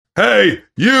Hey,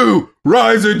 you,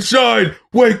 rise and shine.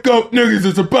 Wake up, niggas,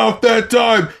 it's about that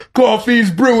time.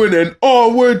 Coffee's brewing and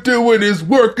all we're doing is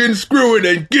working, screwing,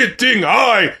 and getting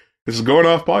high. This is Going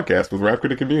Off Podcast with Rap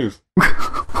Critic and Views.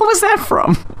 What was that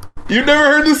from? You never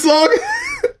heard this song?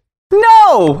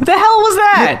 No! The hell was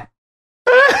that?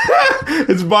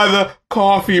 It's by the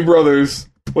Coughee brothers.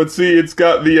 Let's see, it's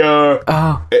got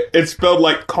the, it's spelled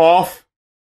like cough.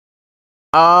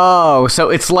 Oh, so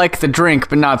it's like the drink,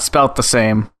 but not spelt the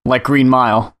same, like Green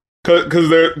Mile. Cause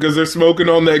they're smoking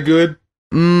on that good?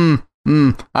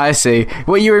 I see.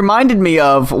 What you reminded me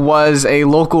of was a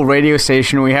local radio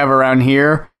station we have around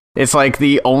here. It's like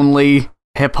the only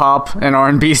hip-hop and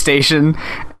R&B station,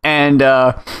 and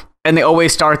they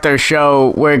always start their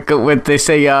show where they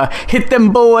say, hit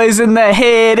them boys in the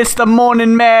head, it's the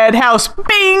morning madhouse,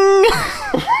 bing!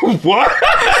 What?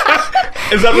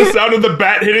 Is that the sound of the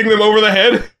bat hitting them over the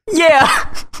head? Yeah!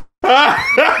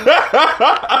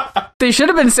 They should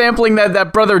have been sampling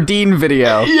that Brother Dean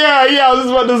video. Yeah, I was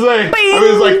about to say. Bing! I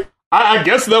mean, it's like, I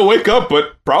guess they'll wake up,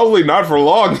 but probably not for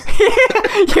long.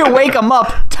 You wake them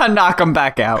up to knock them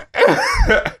back out.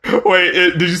 Wait,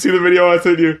 did you see the video I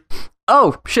sent you?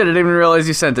 Oh, shit, I didn't even realize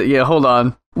you sent it. Yeah, hold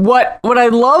on. What I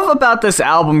love about this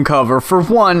album cover, for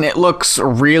one, it looks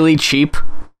really cheap.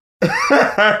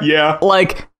 Yeah.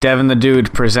 Like, Devin the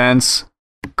Dude presents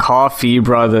Coughee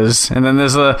Brothers. And then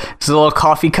there's a little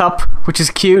coffee cup, which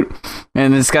is cute.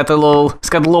 And it's got the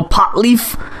little pot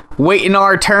leaf waiting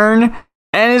our turn.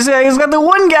 And he's got the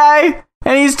one guy,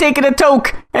 and he's taking a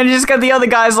toke. And he's just got the other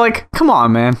guys like, come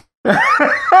on, man.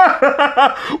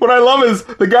 What I love is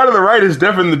the guy to the right is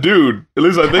Devin the Dude. At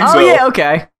least I think so. Oh, yeah,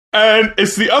 okay. And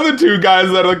it's the other two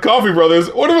guys that are the Coughee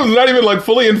brothers. One of them's not even, like,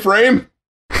 fully in frame.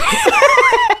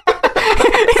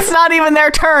 It's not even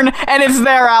their turn, and it's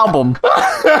their album.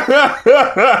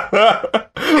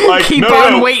 Like, Keep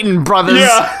on waiting, brothers.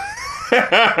 Yeah.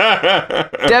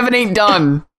 Devin ain't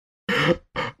done.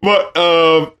 But,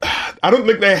 I don't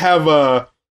think they have,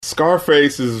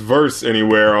 Scarface's verse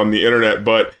anywhere on the internet,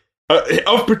 but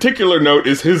of particular note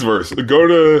is his verse. Go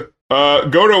to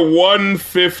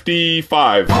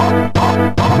 155.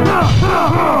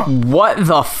 What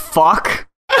the fuck?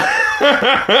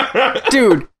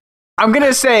 Dude, I'm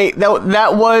gonna say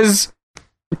that was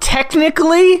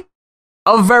technically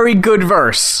a very good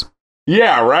verse.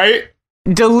 Yeah, right?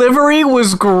 Delivery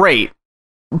was great.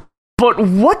 But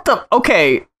what the...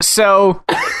 Okay, so...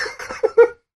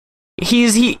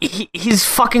 He's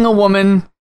fucking a woman,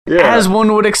 as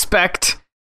one would expect,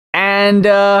 and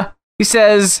he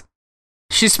says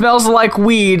she smells like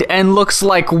weed and looks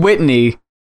like Whitney,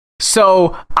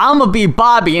 so I'ma be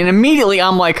Bobby, and immediately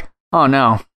I'm like, oh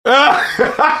no,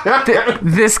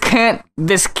 this can't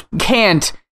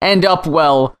end up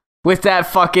well with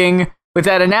that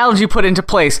analogy put into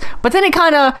place. But then he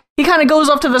kind of goes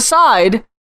off to the side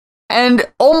and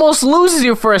almost loses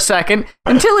you for a second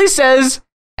until he says,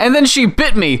 and then she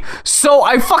bit me, so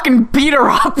I fucking beat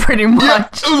her up pretty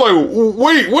much. Yeah, it was like,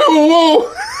 wait,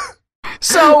 whoa.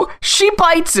 So she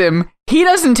bites him, he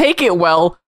doesn't take it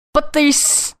well, but they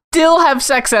still have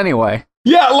sex anyway.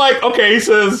 Yeah, like, okay, he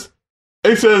says,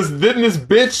 then this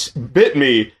bitch bit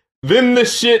me, then the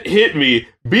shit hit me,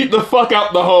 beat the fuck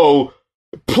out the hoe,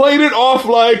 played it off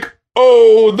like,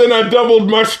 oh, then I doubled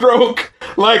my stroke.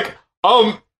 Like,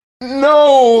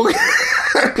 no.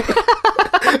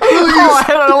 I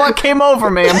don't know what came over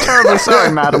me. I'm terribly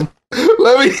sorry, madam.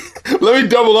 Let me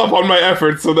double up on my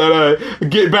efforts so that I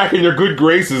get back in your good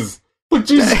graces. But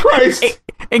Jesus Christ.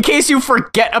 In case you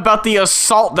forget about the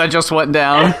assault that just went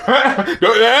down.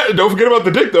 Don't forget about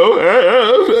the dick, though.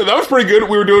 That was pretty good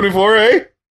what we were doing before, eh?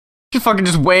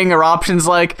 Just weighing her options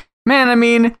like, man, I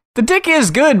mean, the dick is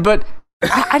good, but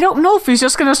I don't know if he's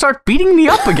just gonna start beating me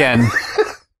up again.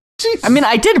 I mean,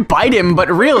 I did bite him, but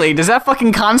really, does that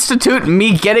fucking constitute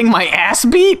me getting my ass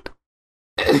beat?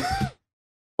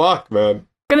 Fuck, man.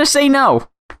 Gonna say no.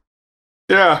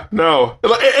 Yeah, no.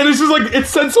 And it's just like,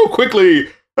 it's said so quickly.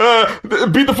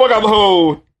 Beat the fuck out of the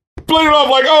hoe. Play it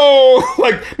off like, oh,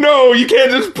 like, no, you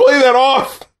can't just play that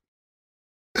off.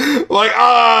 Like,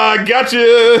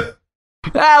 gotcha.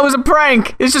 It was a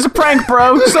prank. It's just a prank,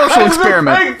 bro. Social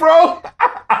experiment. Prank, bro.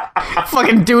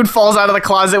 Fucking dude falls out of the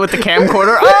closet with the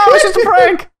camcorder. Oh, it's just a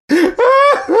prank.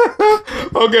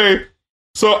 Okay,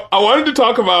 so I wanted to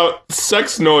talk about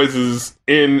sex noises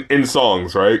in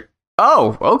songs, right?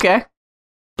 Oh, okay.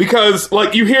 Because,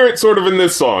 like, you hear it sort of in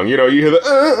this song, you know, you hear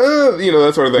the, you know,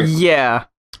 that sort of thing. Yeah.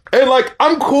 And, like,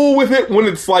 I'm cool with it when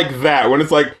it's like that, when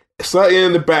it's like slightly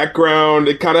in the background,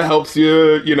 it kind of helps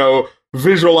you, you know,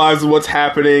 visualize what's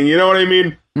happening, you know what I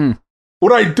mean? Mm.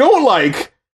 What I don't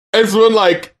like is when,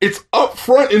 like, it's up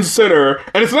front and center,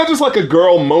 and it's not just like a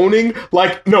girl moaning,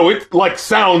 like, no, it, like,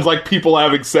 sounds like people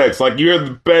having sex, like, you hear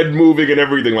the bed moving and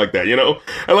everything like that, you know?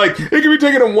 And, like, it can be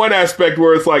taken in one aspect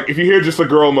where it's like, if you hear just a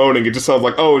girl moaning, it just sounds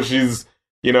like, oh, she's,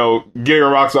 you know, getting her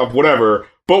rocks off, whatever.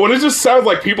 But when it just sounds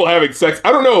like people having sex,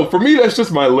 I don't know, for me, that's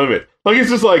just my limit. Like, it's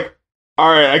just like,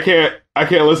 alright, I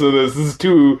can't listen to this,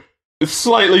 it's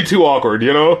slightly too awkward,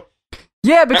 you know?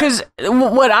 Yeah, because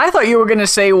what I thought you were gonna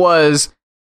say was,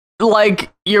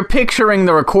 like, you're picturing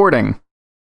the recording.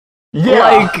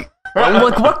 Yeah.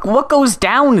 Like, what goes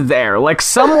down there? Like,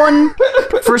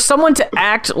 for someone to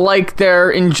act like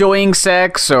they're enjoying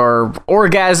sex or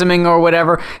orgasming or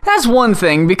whatever, that's one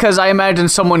thing, because I imagine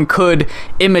someone could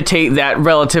imitate that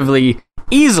relatively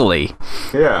easily.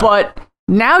 Yeah. But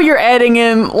now you're adding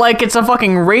in, like, it's a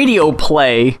fucking radio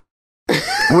play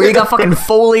where you got fucking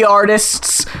Foley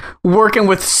artists working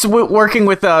with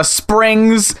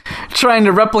springs, trying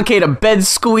to replicate a bed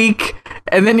squeak,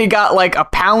 and then you got like a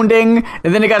pounding,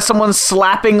 and then you got someone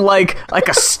slapping like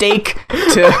a steak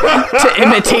to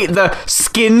imitate the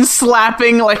skin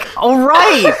slapping. Like, all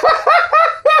right,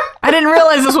 I didn't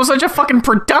realize this was such a fucking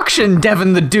production,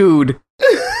 Devin the dude.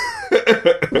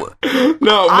 No,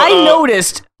 but,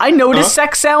 I noticed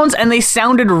sex sounds, and they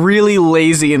sounded really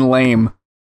lazy and lame.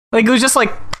 Like, it was just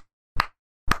like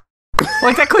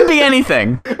that could be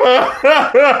anything. It's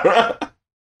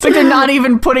like they're not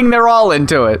even putting their all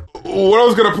into it. What I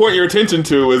was going to point your attention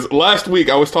to is last week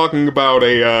I was talking about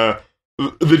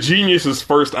the Genius's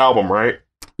first album, right?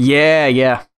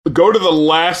 Yeah. Go to the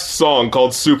last song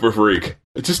called Super Freak.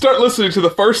 Just start listening to the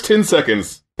first 10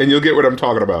 seconds, and you'll get what I'm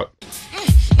talking about.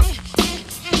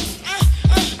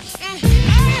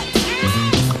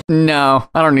 No,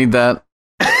 I don't need that.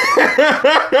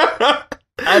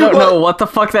 I don't know what the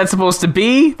fuck that's supposed to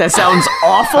be. That sounds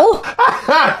awful.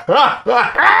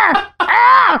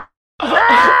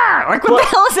 Like, what the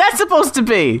hell is that supposed to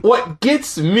be? What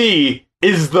gets me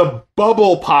is the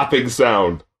bubble popping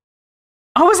sound.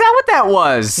 Oh, is that what that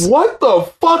was? What the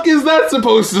fuck is that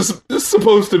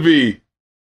supposed to be?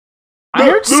 I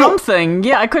heard something.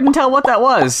 Yeah, I couldn't tell what that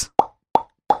was.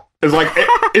 It's like,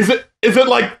 is it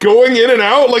like going in and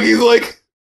out? Like, he's like,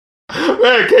 man,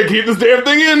 I can't keep this damn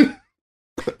thing in.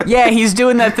 Yeah, he's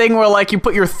doing that thing where, like, you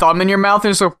put your thumb in your mouth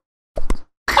and so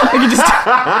like, you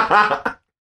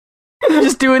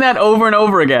just doing that over and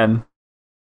over again.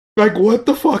 Like, what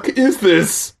the fuck is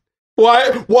this?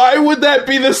 Why would that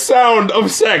be the sound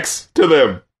of sex to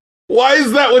them? Why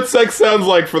is that what sex sounds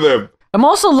like for them? I'm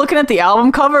also looking at the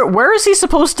album cover. Where is he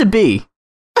supposed to be?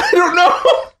 I don't know.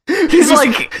 He's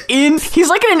like in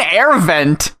an air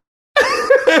vent.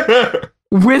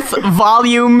 With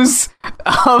volumes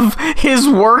of his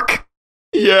work.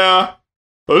 Yeah.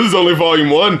 Oh, this is only volume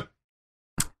 1.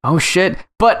 Oh shit.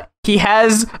 But he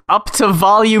has up to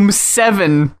volume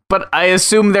 7, but I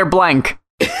assume they're blank.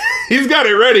 He's got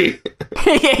it ready.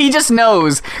 He just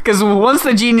knows, because once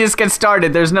the genius gets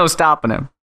started, there's no stopping him.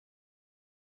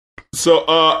 So,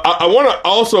 I want to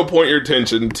also point your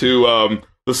attention to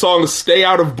the song Stay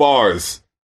Out of Bars.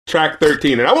 Track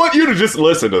 13, and I want you to just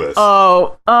listen to this.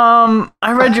 Oh,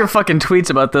 I read your fucking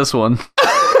tweets about this one.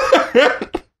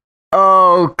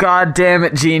 Oh, god damn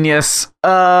it, genius.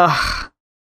 I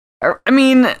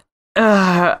think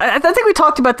we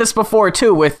talked about this before,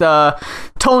 too, with,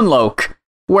 Tone Loc,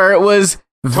 where it was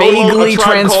vaguely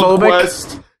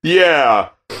transphobic. Yeah.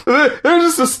 There's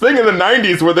just this thing in the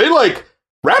 90s where they, like,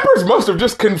 rappers must have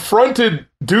just confronted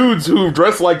dudes who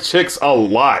dress like chicks a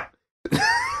lot.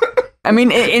 I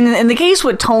mean, in the case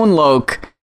with Tone Loc,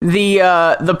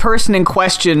 the person in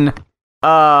question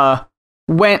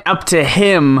went up to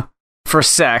him for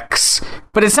sex,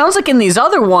 but it sounds like in these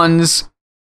other ones,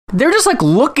 they're just like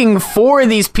looking for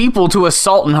these people to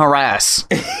assault and harass.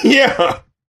 Yeah,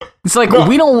 it's like,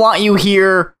 we don't want you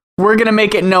here. We're gonna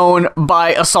make it known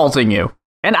by assaulting you.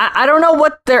 And I don't know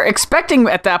what they're expecting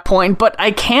at that point, but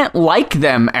I can't like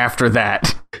them after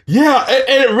that. Yeah,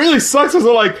 and it really sucks because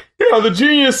they're like, the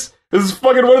Genius is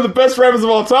fucking one of the best rappers of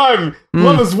all time.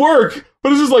 Love his work.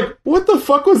 But it's just like, what the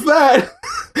fuck was that?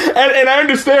 and I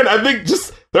understand, I think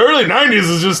just the early 90s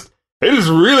is just, they just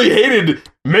really hated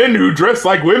men who dress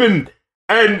like women.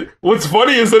 And what's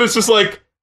funny is that it's just like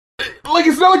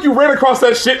it's not like you ran across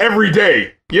that shit every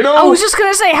day, you know? I was just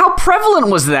gonna say, how prevalent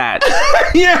was that?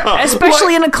 Yeah.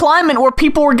 Especially in a climate where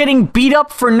people were getting beat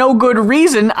up for no good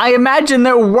reason. I imagine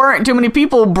there weren't too many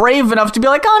people brave enough to be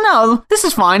like, oh no, this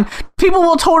is fine. People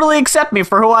will totally accept me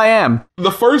for who I am.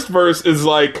 The first verse is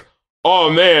like, oh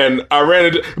man, I ran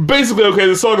into... Basically, okay,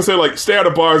 the song is saying like, stay out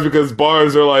of bars because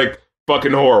bars are like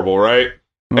fucking horrible, right?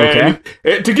 Okay.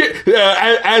 And to get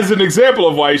as an example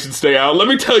of why you should stay out, let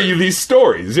me tell you these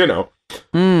stories.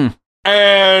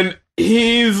 And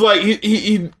he's like,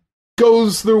 he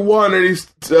goes through one, and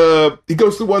he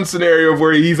goes through one scenario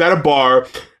where he's at a bar,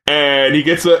 and he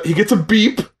gets a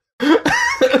beep.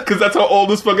 Because that's how old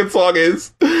this fucking song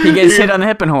is. He gets hit on the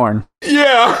hip and horn.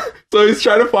 Yeah. So he's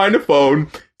trying to find a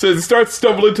phone. So he starts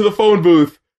stumbling to the phone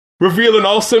booth, revealing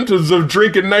all symptoms of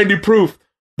drinking 90 proof.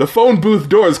 The phone booth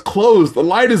door is closed. The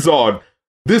light is on.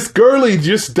 This girlie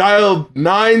just dialed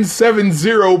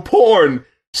 970 porn.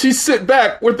 She sit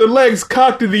back with her legs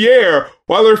cocked in the air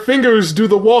while her fingers do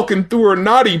the walking through her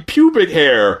knotty pubic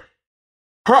hair.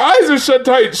 Her eyes are shut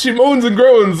tight. She moans and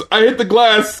groans. I hit the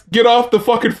glass. Get off the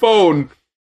fucking phone.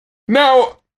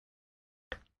 Now,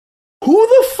 who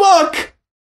the fuck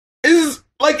is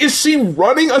she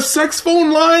running a sex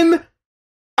phone line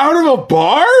out of a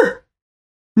bar?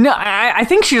 No, I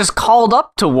think she just called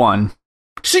up to one.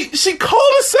 She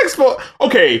called a sex phone.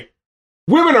 Okay,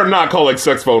 women are not calling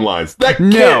sex phone lines. That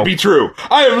can't be true.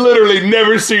 I have literally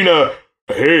never seen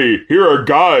hey, here are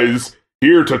guys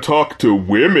here to talk to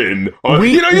women.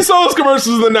 You saw those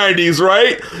commercials in the 90s,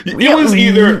 right?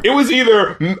 It was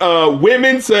either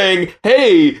women saying,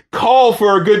 hey, call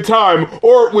for a good time,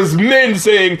 or it was men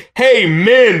saying, hey,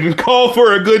 men, call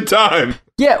for a good time.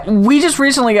 Yeah, we just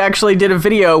recently actually did a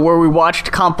video where we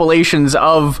watched compilations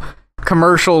of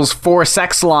commercials for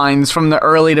sex lines from the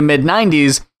early to mid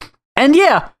 90s. And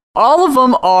yeah, all of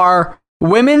them are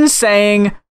women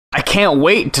saying, I can't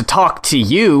wait to talk to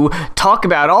you, talk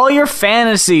about all your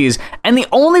fantasies. And the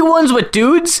only ones with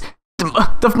dudes,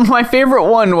 my favorite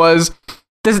one was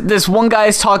this one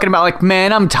guy's talking about like,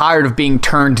 man, I'm tired of being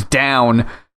turned down.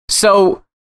 So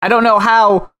I don't know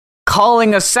how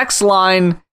calling a sex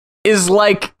line is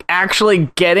like actually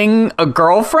getting a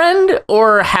girlfriend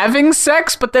or having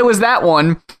sex, but there was that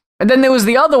one. And then there was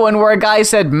the other one where a guy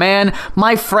said, man,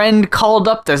 my friend called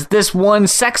up this one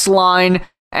sex line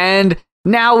and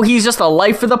now he's just the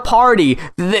life of the party.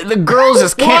 The girls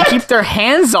just can't keep their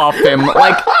hands off him.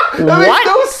 Like, that what? makes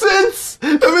no sense.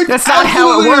 That's not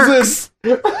how it works.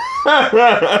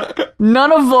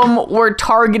 None of them were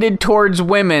targeted towards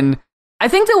women. I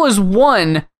think there was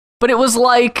one, but it was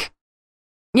like,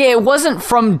 yeah, it wasn't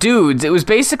from dudes. It was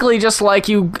basically just like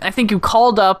I think you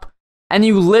called up and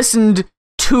you listened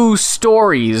to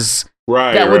stories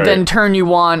that would then turn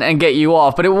you on and get you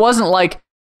off. But it wasn't like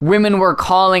women were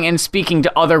calling and speaking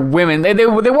to other women. They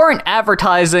weren't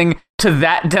advertising to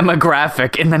that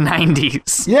demographic in the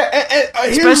 90s. Yeah,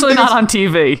 especially not on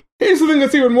TV. Here's the thing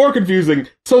that's even more confusing.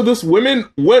 So this woman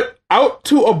went out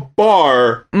to a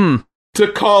bar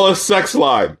to call a sex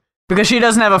line. Because she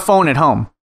doesn't have a phone at home.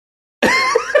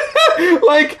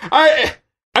 Like, I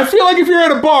feel like if you're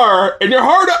at a bar and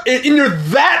you're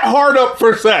that hard up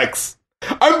for sex,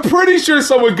 I'm pretty sure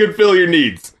someone could fill your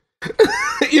needs.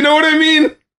 You know what I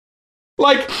mean?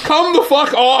 Like, come the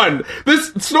fuck on.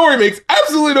 This story makes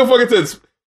absolutely no fucking sense.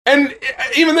 And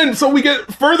even then, so we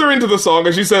get further into the song,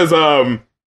 and she says, I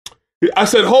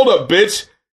said, hold up, bitch.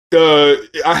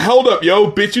 I held up, yo,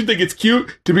 bitch, you think it's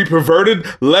cute to be perverted,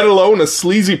 let alone a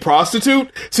sleazy prostitute?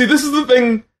 See, this is the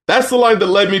thing, that's the line that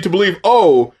led me to believe,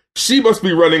 oh, she must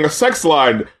be running a sex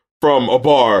line from a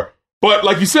bar. But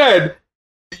like you said,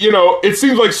 it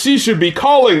seems like she should be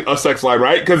calling a sex line,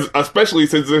 right? Because especially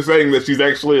since they're saying that she's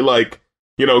actually like,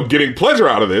 getting pleasure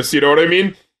out of this, you know what I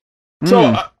mean?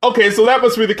 So, okay, so that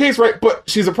must be the case, right? But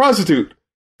she's a prostitute.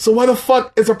 So why the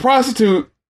fuck is a prostitute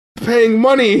paying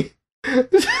money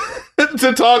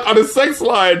to talk on a sex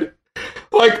line?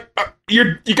 Like,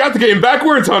 you got the game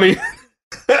backwards, honey.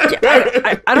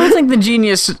 I don't think the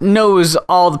genius knows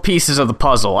all the pieces of the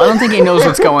puzzle. I don't think he knows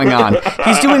what's going on.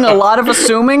 He's doing a lot of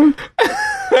assuming.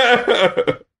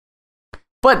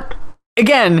 But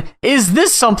again, is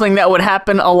this something that would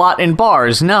happen a lot in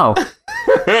bars? No.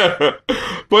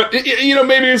 But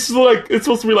maybe it's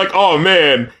supposed to be like, oh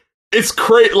man, it's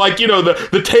crazy. Like,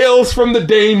 the tales from the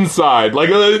Dane side. Like,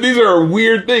 these are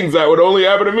weird things that would only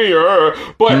happen to me.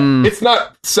 But it's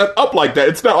not set up like that.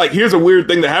 It's not like, here's a weird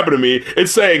thing that happened to me.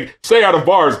 It's saying, stay out of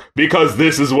bars because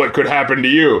this is what could happen to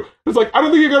you. It's like, I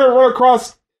don't think you're going to run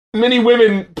across many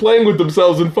women playing with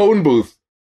themselves in phone booths.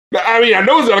 I mean, I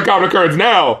know it's not a common occurrence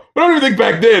now, but I don't even think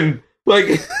back then.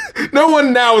 Like, no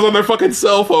one now is on their fucking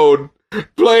cell phone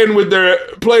playing with their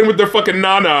fucking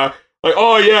nana. Like,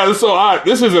 oh yeah, this is so hot.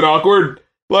 This isn't awkward.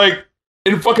 Like,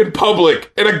 in fucking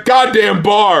public, in a goddamn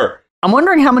bar. I'm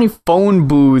wondering how many phone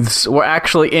booths were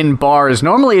actually in bars.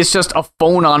 Normally it's just a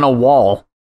phone on a wall.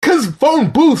 Because phone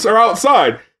booths are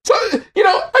outside. So,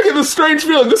 I get this strange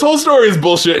feeling. This whole story is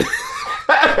bullshit.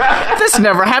 This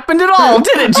never happened at all,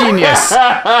 did it, genius?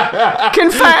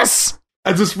 Confess!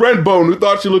 As this red bone who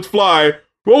thought she looked fly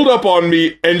rolled up on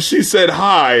me and she said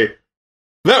hi.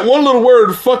 That one little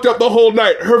word fucked up the whole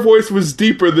night. Her voice was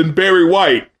deeper than Barry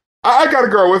White. I got a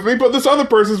girl with me, but this other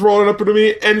person's rolling up to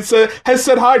me and has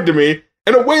said hi to me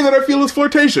in a way that I feel is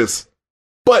flirtatious.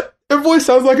 But her voice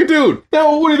sounds like a dude.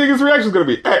 Now, what do you think his reaction's gonna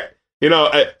be? Hey,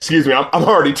 excuse me, I'm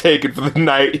already taken for the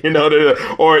night, I'm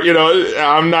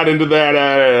not into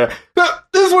that. No,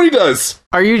 this is what he does.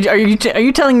 Are you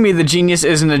telling me the genius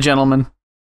isn't a gentleman?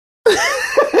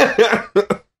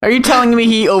 Are you telling me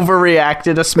he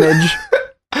overreacted a smidge?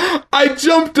 I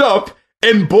jumped up,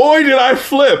 and boy did I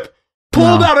flip.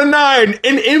 Pulled out a 9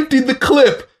 and emptied the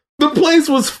clip. The place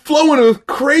was flowing with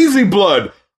crazy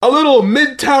blood. A little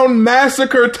Midtown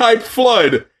Massacre type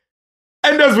flood.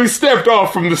 And as we stepped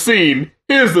off from the scene,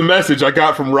 here's the message I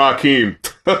got from Rakim.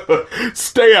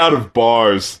 Stay out of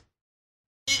bars.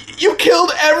 You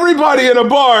killed everybody in a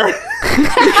bar.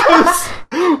 Because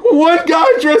one guy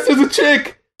dressed as a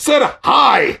chick said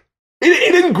hi. He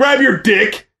didn't grab your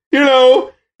dick, He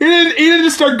didn't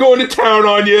just start going to town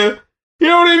on you. You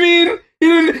know what I mean? He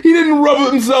didn't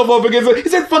rub himself up against it. He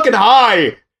said fucking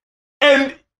hi.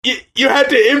 And you had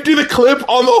to empty the clip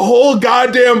on the whole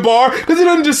goddamn bar? Because he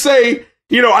doesn't just say,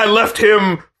 I left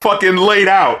him fucking laid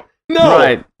out. No,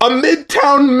 right. A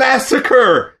Midtown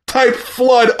Massacre type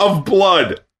flood of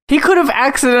blood. He could have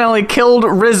accidentally killed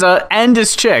RZA and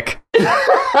his chick.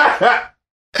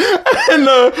 And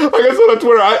like I said on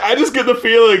Twitter, I just get the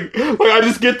feeling, I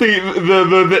just get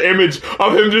the image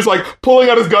of him just pulling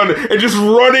out his gun and just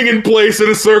running in place in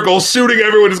a circle, shooting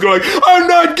everyone, just going I'm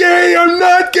not gay, I'm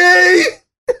not gay.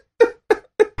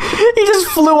 He just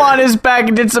flew on his back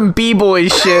and did some b-boy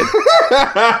shit.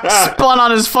 Spun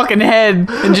on his fucking head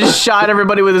and just shot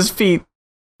everybody with his feet.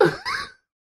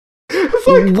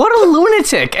 What a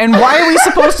lunatic. And why are we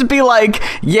supposed to be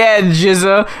yeah,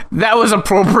 Jizza, that was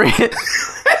appropriate.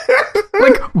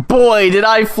 Boy, did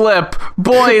I flip.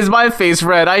 Boy, is my face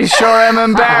red. I sure am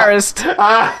embarrassed.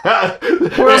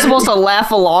 We're supposed to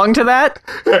laugh along to that?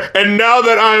 And now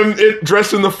that I'm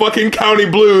dressed in the fucking county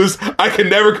blues, I can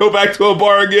never go back to a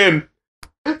bar again.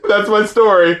 That's my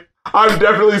story. I'm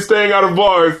definitely staying out of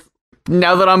bars.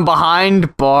 Now that I'm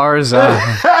behind bars,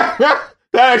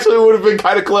 That actually would have been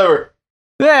kind of clever.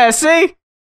 Yeah, see?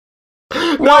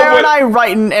 Why aren't I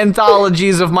writing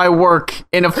anthologies of my work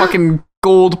in a fucking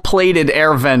gold-plated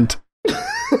air vent?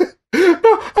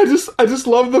 I just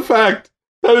love the fact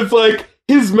that it's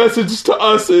his message to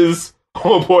us is,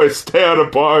 oh boy, stay out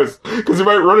of bars, because you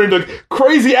might run into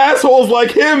crazy assholes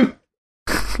like him.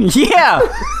 Yeah.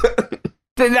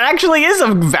 That actually is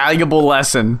a valuable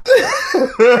lesson.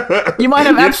 You might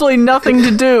have absolutely nothing to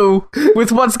do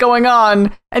with what's going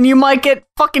on, and you might get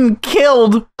fucking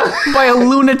killed by a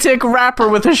lunatic rapper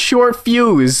with a short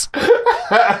fuse.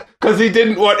 Because he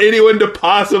didn't want anyone to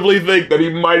possibly think that he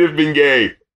might have been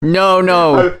gay. No.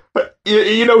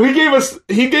 He gave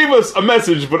us a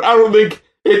message, but I don't think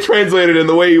it translated in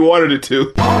the way he wanted it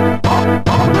to.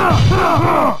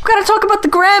 Gotta talk about the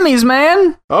Grammys,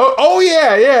 man. Oh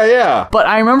yeah. But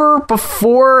I remember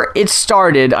before it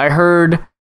started, I heard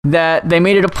that they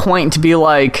made it a point to be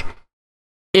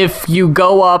if you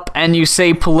go up and you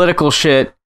say political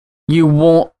shit, you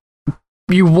won't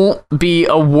be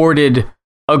awarded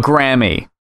a Grammy.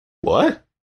 What?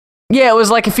 Yeah, it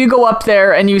was if you go up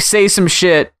there and you say some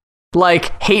shit,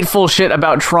 hateful shit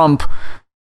about Trump,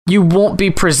 you won't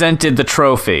be presented the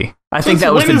trophy. I think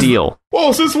that was the deal.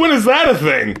 Whoa, since when is that a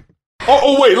thing?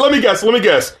 Oh, wait, let me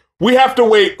guess. We have to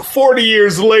wait 40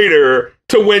 years later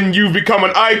to when you become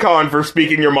an icon for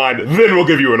speaking your mind. Then we'll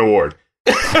give you an award.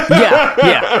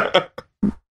 Yeah.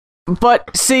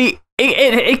 But, see,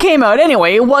 it came out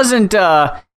anyway. It wasn't,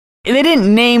 they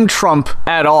didn't name Trump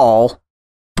at all.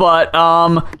 But,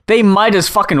 they might as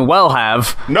fucking well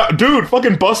have. No, dude,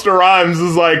 fucking Busta Rhymes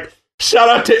is shout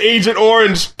out to Agent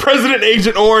Orange, President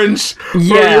Agent Orange, for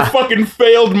your fucking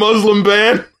failed Muslim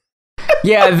ban.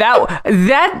 Yeah,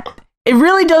 that it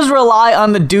really does rely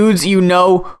on the dudes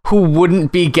who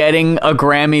wouldn't be getting a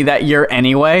Grammy that year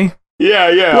anyway.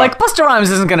 Yeah. Busta Rhymes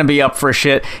isn't gonna be up for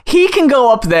shit. He can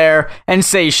go up there and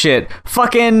say shit.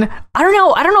 Fucking, I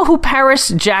don't know who Paris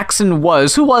Jackson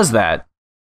was. Who was that?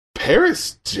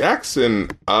 Paris Jackson?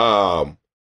 I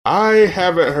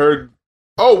haven't heard.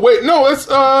 Oh wait, no, that's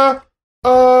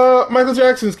Michael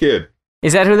Jackson's kid.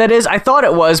 Is that who that is? I thought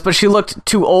it was, but she looked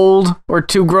too old or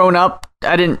too grown up.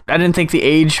 I didn't think the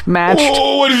age matched.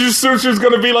 Oh, what did you assume she was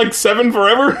gonna be 7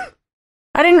 forever?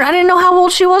 I didn't know how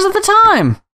old she was at the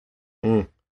time. Dude,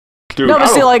 no, but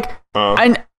see,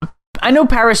 I know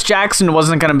Paris Jackson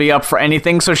wasn't going to be up for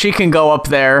anything, so she can go up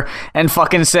there and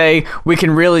fucking say, we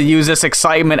can really use this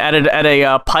excitement at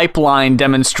a pipeline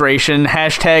demonstration,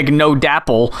 hashtag no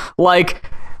dapple. Like,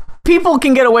 people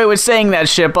can get away with saying that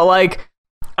shit, but like,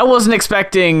 I wasn't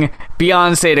expecting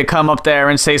Beyonce to come up there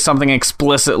and say something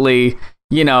explicitly,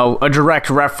 you know, a direct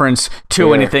reference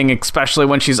to anything, especially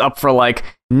when she's up for like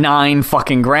 9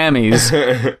 fucking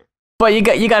Grammys. But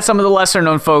you got some of the lesser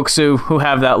known folks who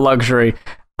have that luxury.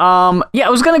 I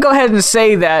was gonna go ahead and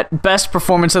say that best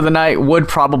performance of the night would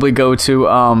probably go to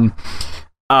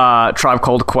Tribe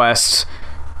Called Quest.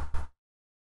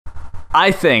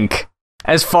 I think,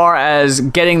 as far as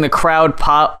getting the crowd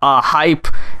hype,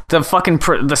 the fucking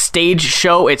the stage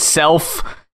show itself,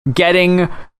 getting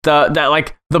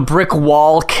the brick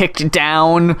wall kicked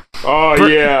down. Oh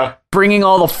yeah. Bringing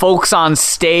all the folks on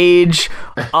stage,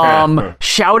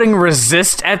 shouting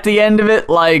resist at the end of it.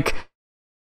 Like,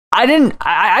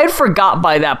 I forgot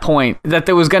by that point that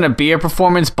there was going to be a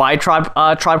performance by Tribe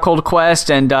Called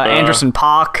Quest and Anderson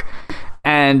 .Paak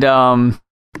and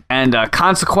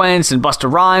Consequence and Busta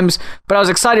Rhymes, but I was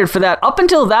excited for that. Up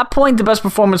until that point, the best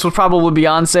performance was probably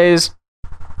Beyonce's.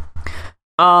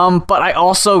 But I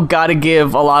also got to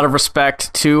give a lot of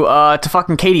respect to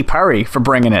fucking Katy Perry for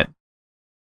bringing it.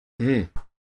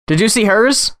 Did you see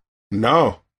hers?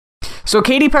 No. So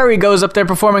Katy Perry goes up there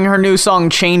performing her new song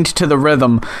Chained to the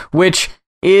Rhythm, which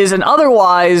is an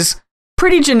otherwise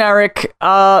pretty generic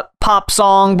pop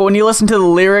song, but when you listen to the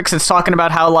lyrics, it's talking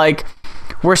about how, like,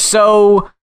 we're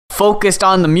so focused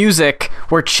on the music,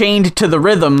 we're chained to the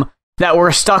rhythm, that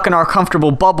we're stuck in our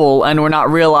comfortable bubble and we're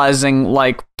not realizing,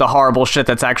 like, the horrible shit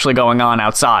that's actually going on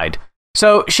outside.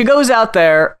 So she goes out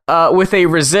there with a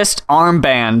Resist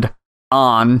armband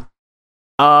on,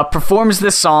 performs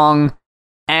this song,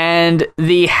 and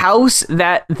the house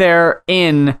that they're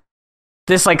in,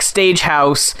 this like stage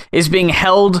house, is being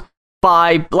held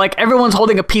by, like, everyone's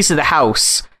holding a piece of the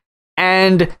house,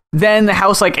 and then the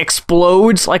house like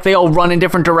explodes, like they all run in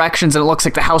different directions and it looks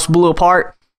like the house blew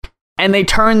apart, and they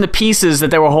turn the pieces that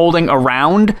they were holding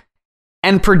around,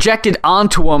 and projected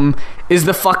onto them is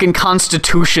the fucking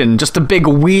Constitution, just a big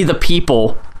 "We the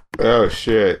People." Oh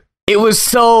shit. It was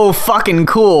so fucking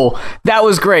cool. That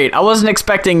was great. I wasn't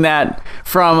expecting that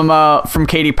from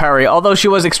Katy Perry, although she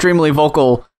was extremely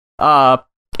vocal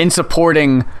in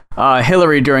supporting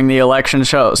Hillary during the election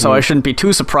show, so I shouldn't be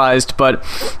too surprised. But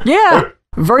yeah,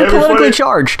 very politically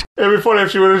charged. It'd be funny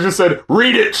if she would have just said,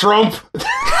 "Read it, Trump."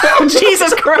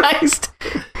 Jesus Christ.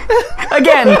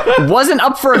 Again, wasn't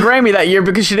up for a Grammy that year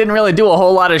because she didn't really do a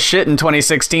whole lot of shit in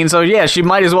 2016, so yeah, she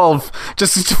might as well have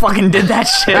just fucking did that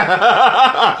shit.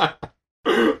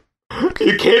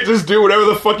 You can't just do whatever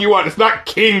the fuck you want. It's not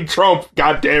King Trump,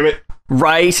 god damn it.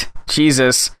 Right.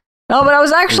 Jesus. No, but I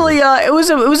was actually, it was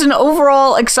an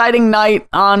overall exciting night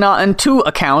on 2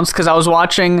 accounts, because I was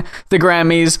watching the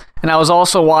Grammys, and I was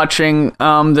also watching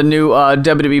the new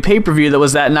WWE pay-per-view that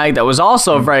was that night that was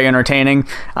also very entertaining.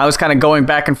 I was kind of going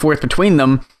back and forth between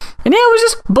them. And yeah, it was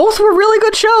just, both were really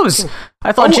good shows.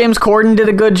 I thought James Corden did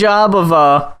a good job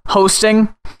of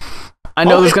hosting. I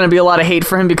know there's going to be a lot of hate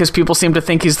for him because people seem to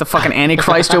think he's the fucking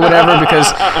Antichrist or whatever because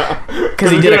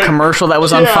he did a commercial that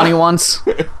was unfunny once.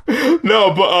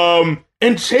 No, but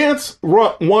and Chance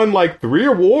won like 3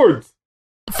 awards.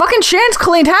 Fucking Chance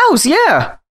cleaned house,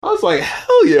 yeah. I was like,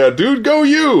 hell yeah, dude, go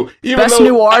you. Best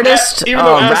new artist, even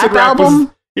though rap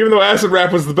album. Even though Acid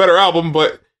Rap was the better album,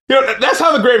 but you know that's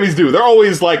how the Grammys do. They're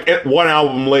always like at one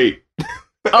album late.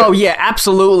 Oh yeah,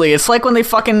 absolutely. It's like when they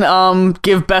fucking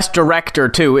give Best Director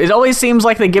too. It always seems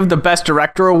like they give the Best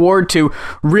Director award to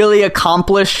really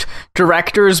accomplished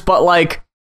directors, but like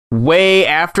way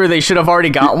after they should have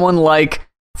already got one. Like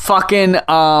fucking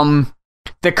the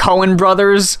Coen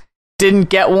brothers didn't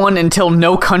get one until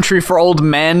No Country for Old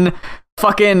Men.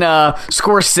 Fucking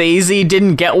Scorsese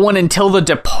didn't get one until The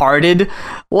Departed.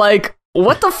 Like,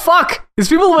 what the fuck? These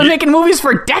people have been making movies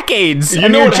for decades,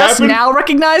 and they're just now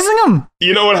recognizing them.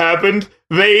 You know what happened?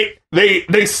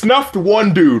 They snuffed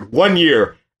one dude 1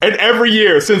 year, and every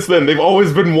year since then, they've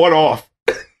always been one off.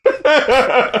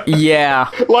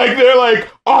 Yeah. Like, they're like,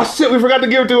 oh shit, we forgot to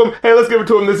give it to him. Hey, let's give it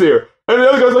to him this year. And the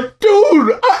other guy's like,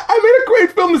 dude, I made a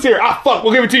great film this year. Ah, fuck,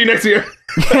 we'll give it to you next year.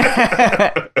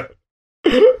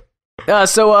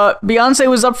 So Beyonce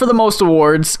was up for the most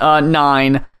awards,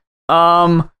 9.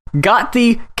 Got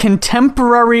the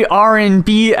contemporary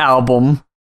R&B album,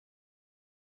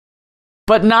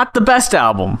 but not the best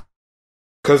album.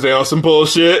 Cause they on some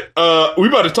bullshit. We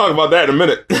about to talk about that in a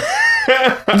minute.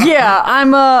 Yeah,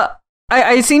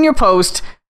 I seen your post.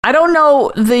 I don't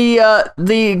know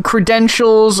the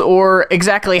credentials or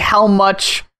exactly how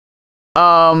much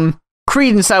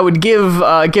credence I would give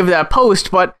that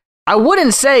post, but I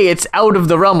wouldn't say it's out of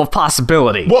the realm of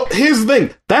possibility. Well, here's the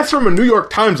thing. That's from a New York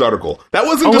Times article. That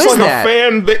wasn't just like a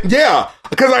fan. Yeah,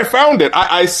 because I found it.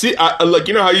 I see. Like,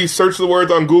 you know how you search the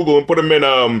words on Google and put them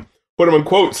in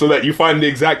quotes so that you find the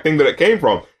exact thing that it came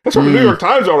from. That's from a New York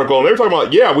Times article, and they were talking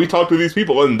about, yeah, we talked to these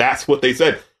people, and that's what they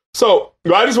said. So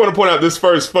I just want to point out this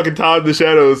first fucking Todd in the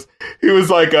Shadows. He was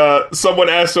like, someone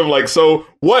asked him like, so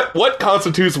what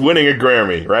constitutes winning a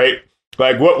Grammy, right?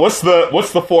 Like, what's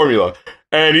the formula?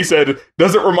 And he said,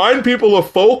 does it remind people of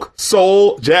folk,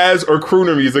 soul, jazz, or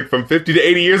crooner music from 50 to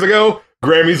 80 years ago?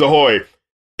 Grammys ahoy.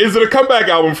 Is it a comeback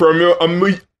album from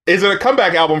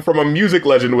a music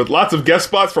legend with lots of guest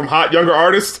spots from hot younger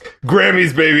artists?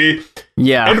 Grammys, baby.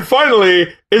 Yeah. And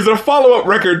finally, is it a follow-up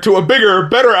record to a bigger,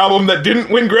 better album that didn't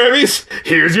win Grammys?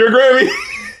 Here's your Grammy.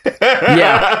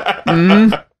 Yeah.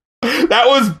 Mm-hmm. That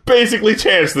was basically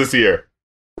Chance this year.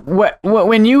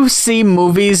 When you see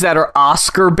movies that are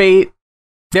Oscar bait,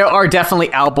 there are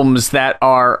definitely albums that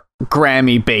are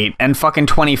Grammy bait, and fucking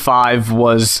 25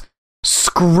 was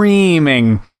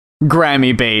screaming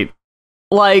Grammy bait.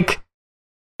 Like,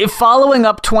 if following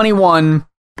up 21,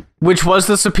 which was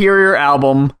the superior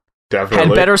album, definitely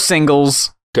had better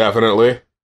singles. Definitely.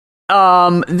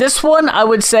 This one, I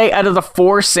would say, out of the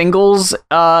 4 singles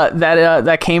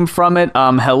that came from it,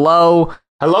 Hello.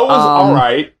 Hello was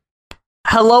alright.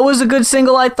 Hello was a good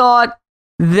single, I thought.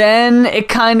 Then it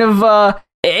kind of,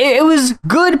 it was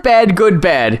good, bad,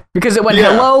 because it went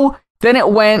Hello, then it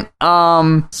went,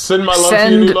 Send My Love to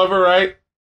Your New Lover, right?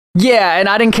 Yeah, and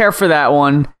I didn't care for that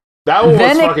one. That one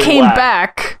then was fucking it came whack.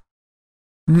 back.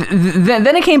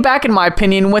 Then it came back, in my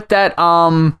opinion, with that,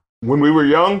 When We Were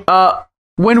Young?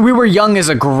 When We Were Young is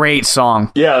a great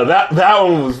song. Yeah, that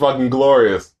one was fucking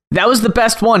glorious. That was the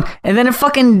best one. And then it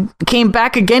fucking came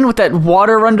back again with that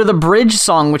Water Under the Bridge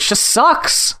song, which just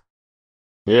sucks.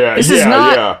 Yeah,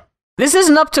 This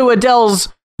isn't up to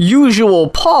Adele's usual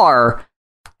par.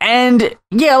 And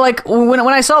yeah, like when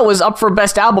I saw it was up for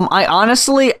best album, I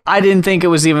didn't think it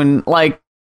was even like,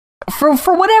 for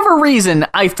whatever reason,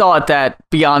 I thought that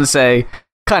Beyonce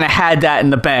kind of had that in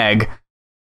the bag.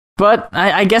 But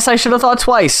I guess I should have thought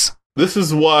twice. This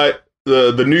is what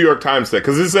the New York Times said,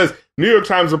 because it says New York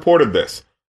Times reported this,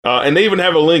 and they even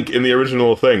have a link in the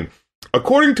original thing.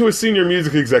 According to a senior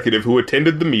music executive who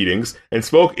attended the meetings and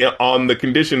spoke on the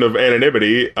condition of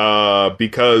anonymity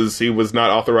because he was not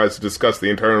authorized to discuss the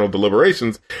internal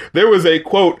deliberations, there was a,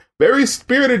 quote, very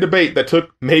spirited debate that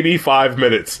took maybe 5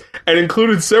 minutes and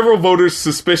included several voters'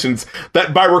 suspicions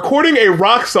that by recording a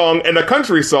rock song and a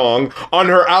country song on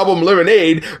her album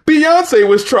Lemonade, Beyonce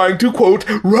was trying to, quote,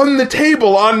 run the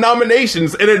table on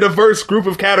nominations in a diverse group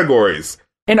of categories.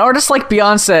 An artist like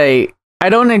Beyonce, I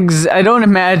don't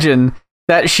imagine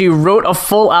that she wrote a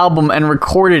full album and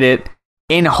recorded it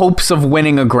in hopes of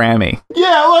winning a Grammy.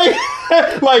 Yeah,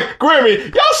 like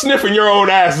Grammy, y'all sniffing your own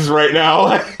asses right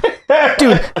now.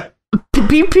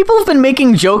 Dude, people have been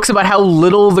making jokes about how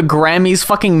little the Grammys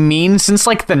fucking mean since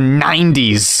like the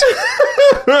 90s.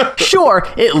 Sure,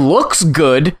 it looks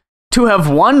good to have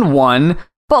won one,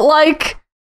 but like,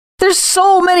 there's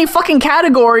so many fucking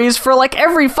categories for like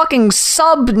every fucking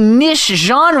sub-niche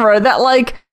genre that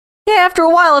like, yeah, after a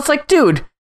while it's like, dude,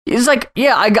 it's like,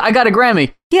 yeah, I got a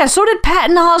Grammy. Yeah, so did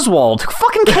Patton Oswalt. Who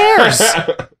fucking cares?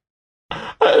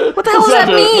 What the hell does that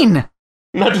mean?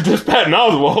 Not to diss Patton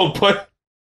Oswalt, but...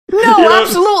 No,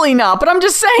 absolutely not, but I'm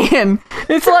just saying.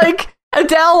 It's like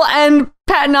Adele and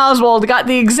Patton Oswalt got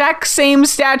the exact same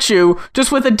statue,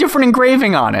 just with a different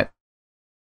engraving on it.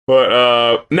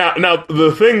 But now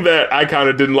the thing that I kind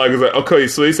of didn't like is that, okay,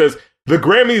 so he says the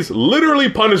Grammys literally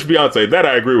punished Beyonce. That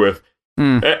I agree with.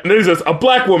 And then he says a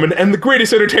black woman and the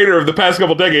greatest entertainer of the past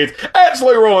couple decades.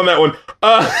 Absolutely roll on that one.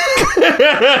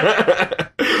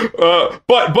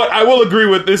 But I will agree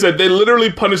with this that they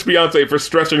literally punished Beyonce for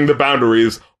stretching the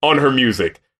boundaries on her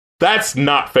music. That's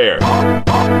not fair.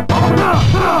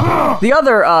 The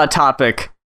other topic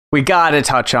we gotta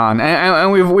touch on,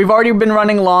 and we've already been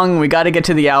running long. We gotta get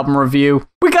to the album review.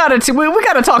 We gotta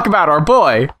talk about our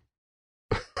boy.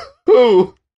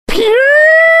 Who? PewDiePie.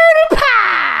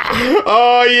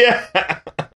 Oh yeah.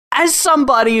 As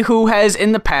somebody who has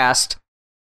in the past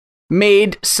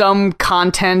made some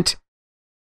content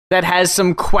that has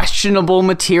some questionable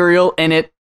material in it,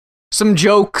 some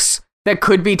jokes that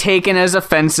could be taken as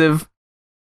offensive,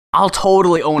 I'll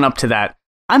totally own up to that.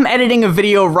 I'm editing a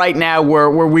video right now where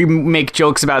we make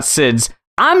jokes about SIDS.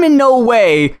 I'm in no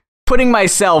way putting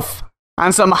myself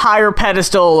on some higher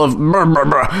pedestal of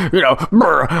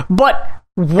but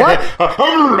what?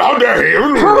 How dare you?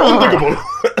 Unthinkable.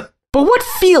 But what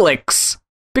Felix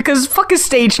Because fuck his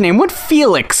stage name. What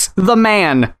Felix, the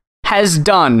man, has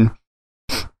done.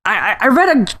 I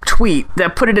read a tweet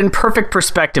that put it in perfect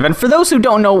perspective. And for those who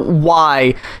don't know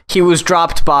why he was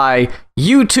dropped by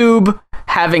YouTube,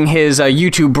 having his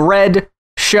YouTube Red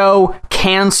show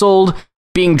canceled,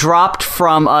 being dropped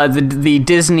from the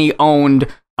Disney-owned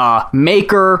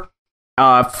Maker,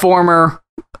 former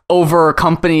over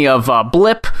company of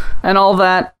Blip and all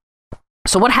that.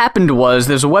 So what happened was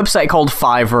there's a website called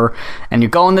Fiverr, and you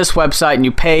go on this website and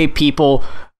you pay people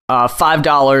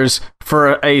 $5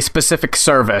 for a specific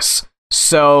service.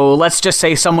 So let's just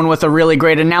say someone with a really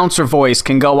great announcer voice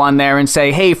can go on there and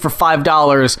say, hey, for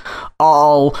 $5,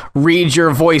 I'll read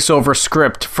your voiceover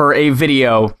script for a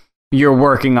video you're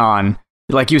working on.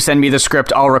 Like, you send me the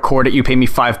script, I'll record it, you pay me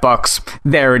 $5.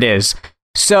 There it is.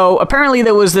 So apparently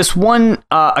there was this one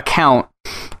account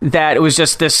that was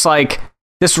just this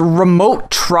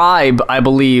remote tribe, I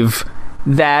believe,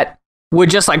 that would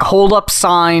just hold up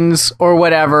signs or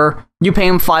whatever. You pay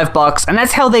them $5, and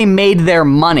that's how they made their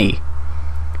money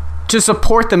to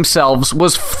support themselves,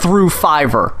 was through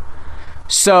Fiverr.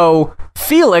 So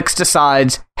Felix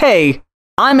decides, hey,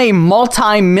 I'm a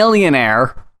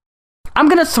multi-millionaire. I'm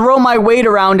gonna throw my weight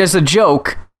around as a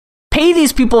joke, pay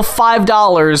these people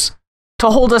 $5 to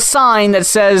hold a sign that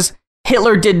says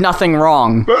Hitler did nothing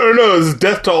wrong. No, it's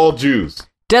death to all Jews.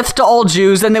 Death to all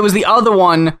Jews. Then there was the other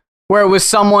one where it was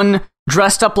someone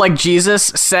dressed up like Jesus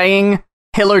saying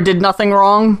Hitler did nothing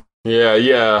wrong.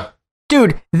 Yeah.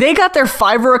 Dude, they got their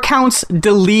Fiverr accounts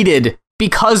deleted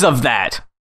because of that.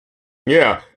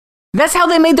 Yeah. That's how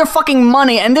they made their fucking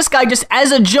money, and this guy just,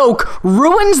 as a joke,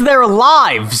 ruins their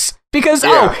lives. Because,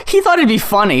 he thought it'd be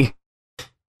funny.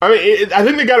 I mean, I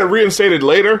think they got it reinstated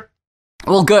later.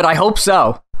 Well, good, I hope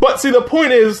so. But see, the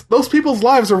point is, those people's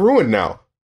lives are ruined now.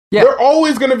 Yeah. They're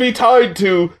always going to be tied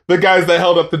to the guys that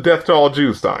held up the death to all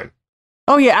Jews sign.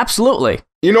 Oh, yeah, absolutely.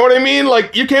 You know what I mean?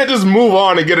 You can't just move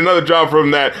on and get another job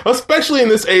from that. Especially in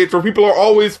this age where people are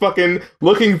always fucking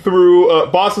looking through,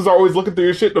 bosses are always looking through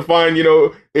your shit to find,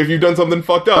 if you've done something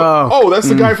fucked up. Oh, that's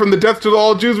the guy from the Death to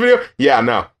all Jews video? Yeah,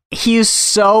 no. He's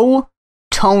so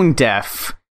tone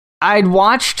deaf. I'd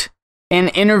watched an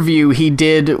interview he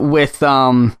did with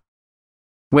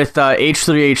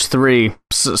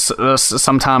H3H3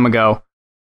 some time ago,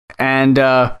 and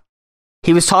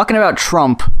he was talking about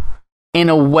Trump in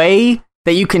a way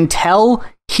that you can tell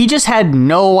he just had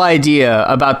no idea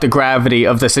about the gravity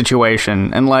of the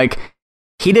situation, and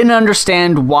he didn't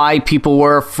understand why people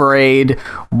were afraid,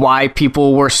 why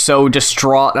people were so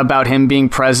distraught about him being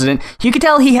president. You could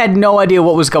tell he had no idea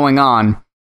what was going on.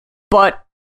 But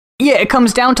yeah, it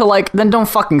comes down to then don't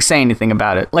fucking say anything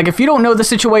about it. If you don't know the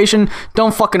situation,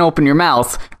 don't fucking open your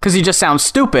mouth, because you just sound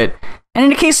stupid. And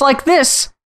in a case like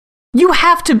this, you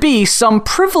have to be some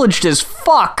privileged as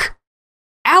fuck,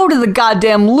 out of the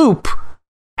goddamn loop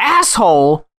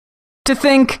asshole to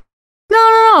think,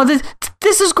 no,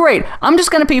 this is great. I'm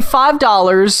just gonna pay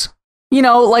 $5,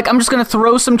 I'm just gonna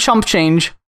throw some chump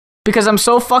change, because I'm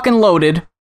so fucking loaded,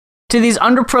 to these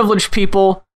underprivileged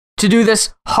people to do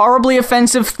this horribly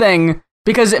offensive thing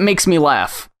because it makes me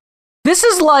laugh. This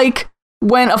is like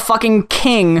when a fucking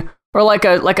king or like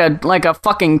a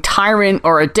fucking tyrant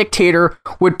or a dictator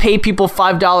would pay people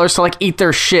 $5 to eat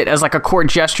their shit as a court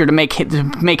gesture to make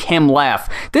him laugh.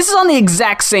 This is on the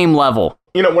exact same level.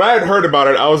 When I had heard about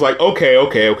it, I was like,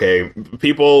 okay.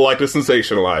 People like to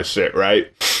sensationalize shit, right?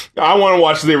 I want to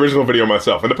watch the original video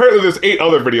myself. And apparently there's 8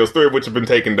 other videos, 3 of which have been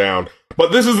taken down.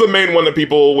 But this is the main one that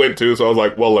people went to, so I was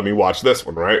like, well, let me watch this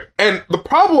one, right? And the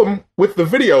problem with the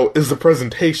video is the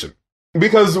presentation.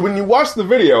 Because when you watch the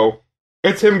video,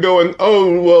 it's him going,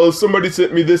 oh, well, somebody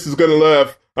sent me this is gonna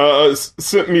laugh.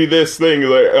 Sent me this thing,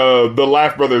 the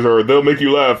Laugh Brothers, or they'll make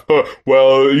you laugh.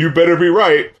 Well, you better be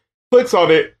right. Clicks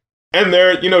on it. And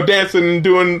they're, dancing and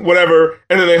doing whatever,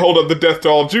 and then they hold up the Death to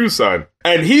all Jews sign.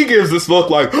 And he gives this look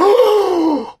like,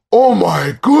 oh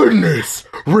my goodness,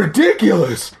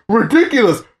 ridiculous.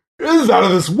 This is out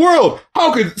of this world.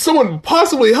 How could someone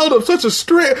possibly hold up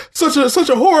such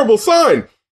a horrible sign?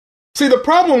 See, the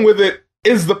problem with it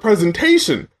is the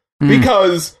presentation.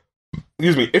 Because,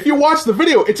 if you watch the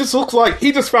video, it just looks like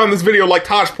he just found this video like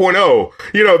Tosh.0.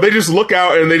 They just look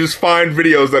out and they just find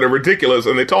videos that are ridiculous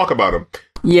and they talk about them.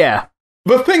 Yeah.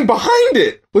 The thing behind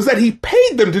it was that he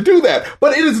paid them to do that,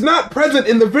 but it is not present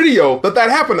in the video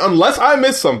that happened unless I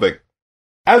missed something.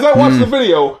 As I watched the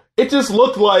video, it just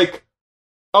looked like,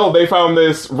 oh, they found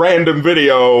this random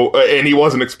video and he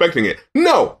wasn't expecting it.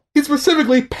 No, he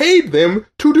specifically paid them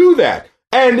to do that.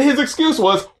 And his excuse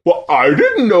was, well, I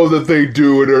didn't know that they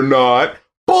do it or not.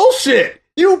 Bullshit!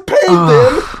 You paid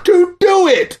them to do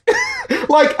it.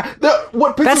 Like,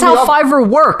 what pisses That's me how off. Fiverr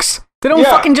works. They don't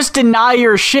fucking just deny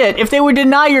your shit. If they would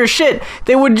deny your shit,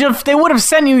 they would have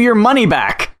sent you your money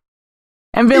back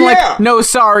and been like, no,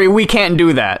 sorry, we can't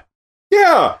do that.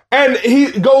 Yeah, and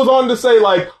he goes on to say,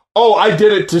 like, oh, I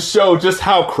did it to show just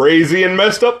how crazy and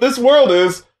messed up this world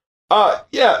is.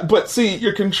 Yeah, but see,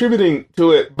 you're contributing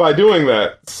to it by doing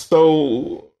that.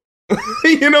 So,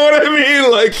 you know what I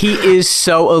mean? Like, he is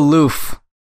so aloof.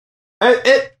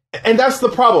 And that's the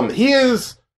problem.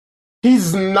 He's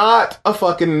not a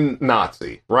fucking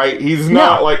Nazi, right? He's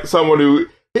not like someone who,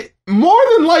 more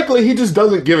than likely, he just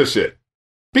doesn't give a shit.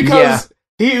 Because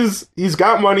he's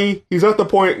got money. He's at the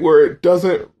point where it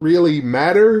doesn't really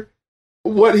matter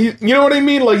what you know what I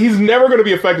mean? Like, he's never going to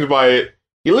be affected by it.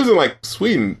 He lives in, like,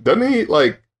 Sweden, doesn't he?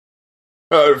 Like,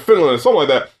 Finland or something like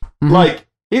that. Mm-hmm. Like,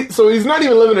 so he's not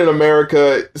even living in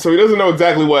America, so he doesn't know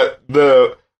exactly what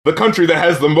the country that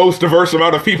has the most diverse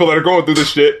amount of people that are going through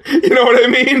this shit. You know what I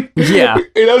mean? Yeah.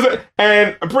 He doesn't,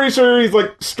 and I'm pretty sure he's,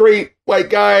 like, straight white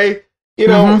guy. You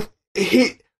know,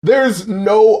 there's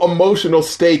no emotional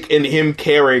stake in him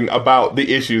caring about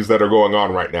the issues that are going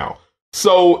on right now.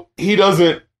 So he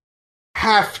doesn't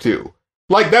have to.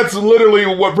 Like, that's literally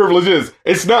what privilege is.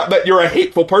 It's not that you're a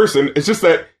hateful person. It's just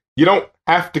that you don't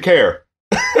have to care.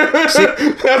 That's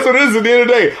what it is at the end of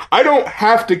the day. I don't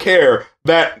have to care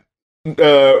that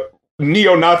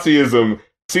neo-Nazism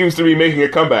seems to be making a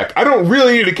comeback. I don't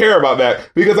really need to care about that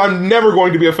because I'm never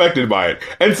going to be affected by it.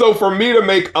 And so for me to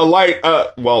make a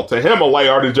to him, a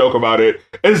lighthearted joke about it,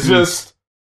 it's just,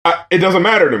 it doesn't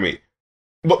matter to me.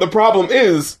 But the problem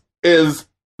is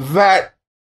that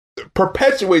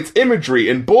perpetuates imagery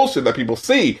and bullshit that people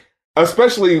see,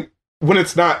 especially when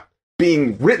it's not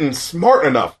being written smart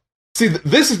enough. See,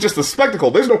 this is just a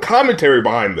spectacle. There's no commentary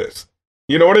behind this.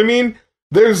 You know what I mean?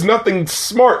 There's nothing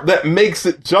smart that makes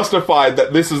it justified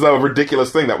that this is a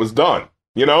ridiculous thing that was done,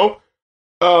 you know?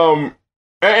 And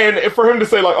for him to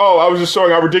say, like, oh, I was just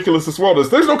showing how ridiculous this world is,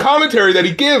 there's no commentary that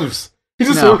he gives. He's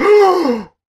just like,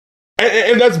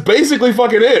 and that's basically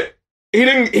fucking it.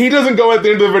 He doesn't go at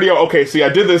the end of the video, okay, see, I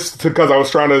did this because I was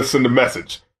trying to send a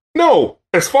message. No,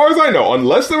 as far as I know,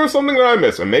 unless there was something that I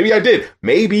missed, and maybe I did,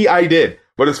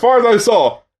 but as far as I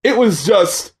saw, it was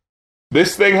just,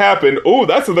 this thing happened, oh,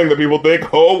 that's the thing that people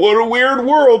think, oh, what a weird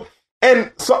world.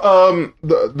 And so,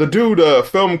 the dude,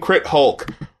 Film Crit Hulk,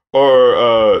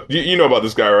 or, you know about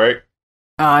this guy, right?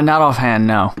 Not offhand,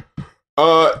 no.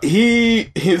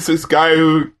 He's this guy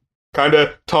who kind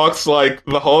of talks like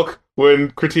the Hulk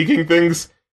when critiquing things.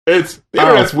 The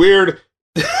internet's weird.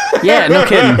 Yeah, no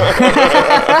kidding.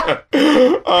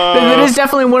 It is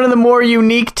definitely one of the more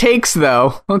unique takes,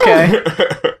 though. Okay.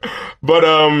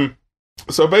 But,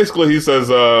 so basically he says,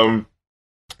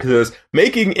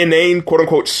 making inane,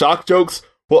 quote-unquote, shock jokes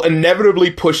will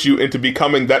inevitably push you into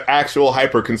becoming that actual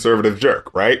hyper-conservative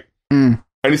jerk, right? And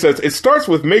he says, it starts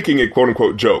with making a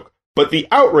quote-unquote joke, but the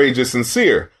outrage is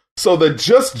sincere, so the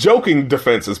just joking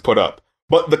defense is put up,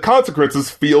 but the consequences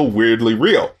feel weirdly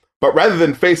real. But rather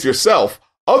than face yourself,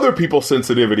 other people's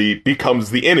sensitivity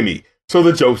becomes the enemy, so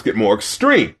the jokes get more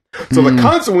extreme. So the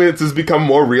consequences become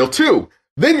more real too.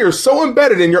 Then you're so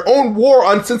embedded in your own war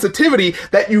on sensitivity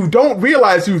that you don't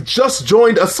realize you've just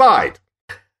joined a side.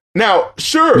 Now,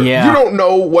 sure, you don't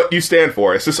know what you stand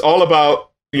for. It's just all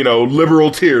about,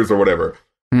 liberal tears or whatever.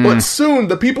 But soon,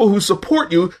 the people who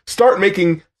support you start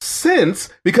making sense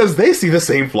because they see the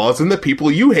same flaws in the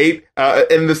people you hate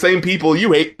and the same people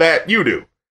you hate that you do.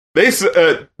 They see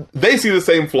the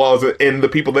same flaws in the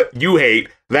people that you hate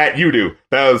that you do.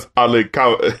 That was oddly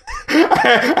I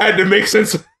had to make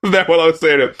sense of that while I was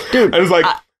saying it. Dude, I was like,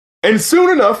 and soon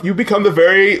enough, you become the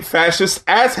very fascist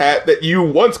asshat that you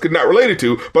once could not relate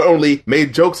to, but only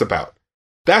made jokes about.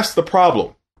 That's the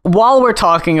problem. While we're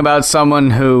talking about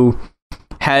someone who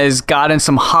has gotten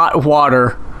some hot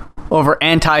water over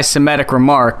anti-Semitic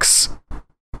remarks,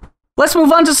 let's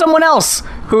move on to someone else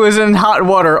who is in hot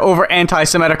water over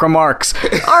anti-Semitic remarks.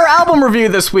 Our album review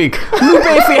this week, Lupe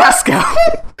Fiasco.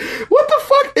 What the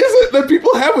fuck is it that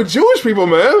people have with Jewish people,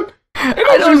 man?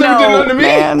 I don't know,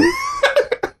 man.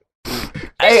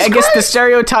 I guess the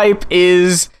stereotype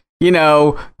is,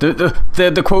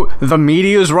 the quote, the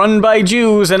media is run by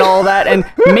Jews and all that, and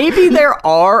maybe there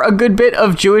are a good bit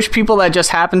of Jewish people that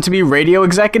just happen to be radio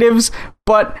executives,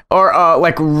 or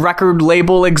like record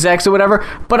label execs or whatever,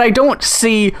 but I don't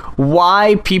see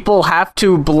why people have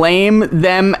to blame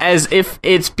them as if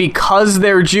it's because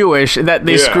they're Jewish that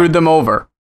they screwed them over.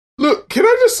 Look, can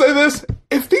I just say this?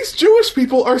 If these Jewish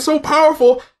people are so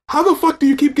powerful, how the fuck do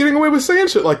you keep getting away with saying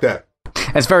shit like that?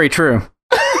 That's very true.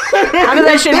 How did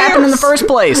that shit happen in the first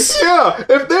place? Yeah,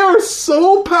 if they are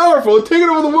so powerful and taking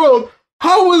over the world,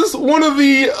 how was one of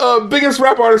the biggest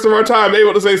rap artists of our time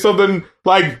able to say something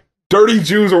like dirty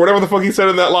Jews or whatever the fuck he said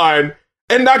in that line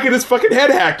and not get his fucking head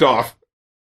hacked off?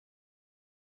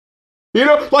 You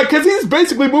know, like, because he's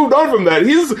basically moved on from that.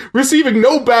 He's receiving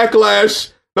no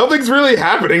backlash. Nothing's really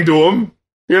happening to him.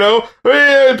 You know?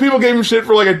 I mean, people gave him shit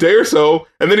for like a day or so,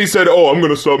 and then he said, I'm going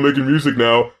to stop making music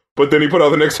now. But then he put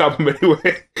out the next album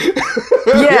anyway.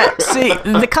 Yeah, see,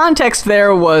 the context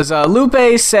there was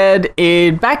Lupe said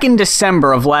back in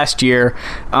December of last year,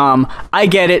 I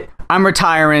get it. I'm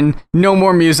retiring. No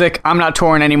more music. I'm not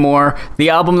touring anymore. The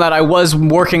album that I was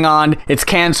working on, it's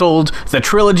canceled. The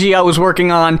trilogy I was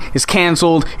working on is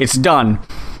canceled. It's done.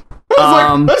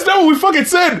 I was like, that's not what we fucking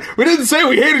said. We didn't say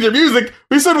we hated your music.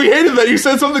 We said we hated that you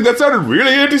said something that sounded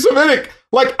really anti-Semitic.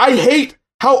 Like, I hate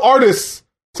how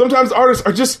sometimes artists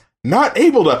are just not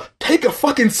able to take a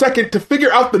fucking second to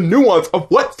figure out the nuance of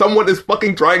what someone is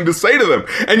fucking trying to say to them.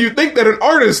 And you think that an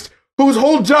artist whose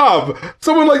whole job,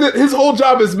 someone like that, his whole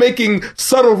job is making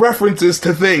subtle references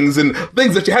to things and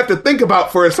things that you have to think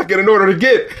about for a second in order to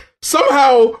get.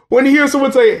 Somehow, when you hear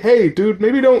someone say, hey, dude,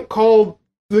 maybe don't call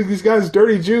these guys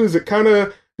dirty Jews, it kind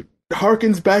of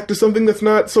harkens back to something that's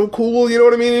not so cool, you know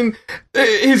what I mean? And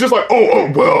he's just like,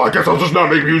 oh, well, I guess I'll just not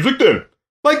make music then.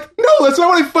 Like, no, that's not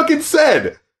what I fucking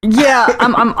said. Yeah,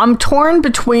 I'm torn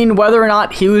between whether or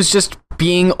not he was just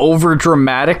being over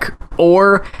dramatic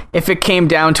or if it came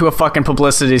down to a fucking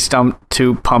publicity stunt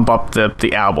to pump up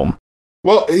the album.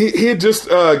 Well, he had just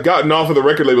gotten off of the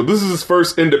record label. This is his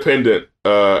first independent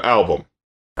album.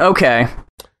 Okay.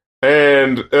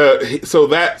 And so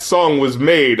that song was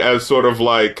made as sort of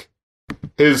like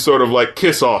his sort of like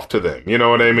kiss off to them. You know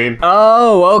what I mean?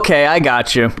 Oh, okay. I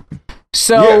got you.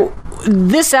 So,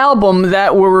 This album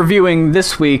that we're reviewing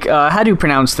this week, how do you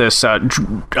pronounce this?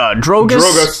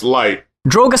 Drogas Light.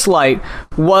 Drogas Light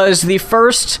was the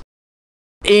first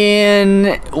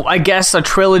in, I guess, a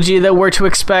trilogy that we're to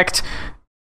expect.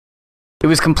 It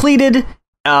was completed,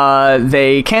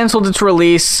 they canceled its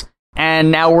release,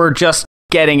 and now we're just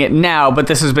getting it now, but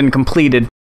this has been completed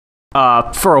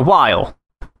for a while,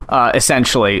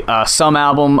 essentially.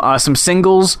 Some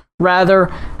singles, rather,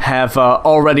 have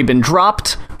already been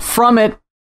dropped from it,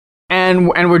 and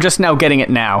we're just now getting it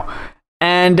now.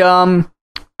 And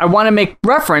I want to make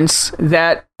reference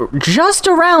that just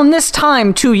around this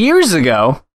time, 2 years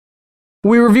ago,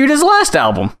 we reviewed his last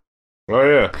album. Oh,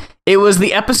 yeah. It was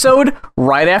the episode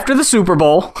right after the Super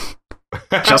Bowl,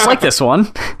 just like this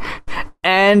one.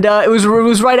 And it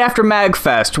was right after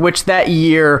MagFest, which that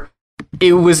year,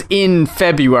 it was in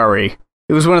February.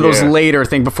 It was one of those later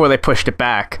things before they pushed it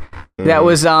back. That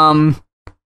was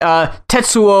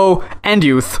Tetsuo and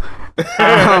Youth.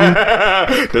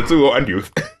 Tetsuo and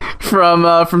Youth. From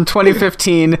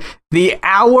 2015, the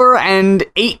hour and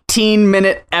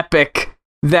 18-minute epic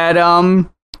that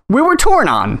we were torn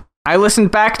on. I listened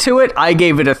back to it. I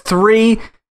gave it a 3.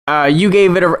 You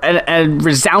gave it a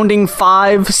resounding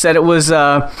 5. Said it was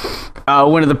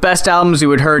one of the best albums you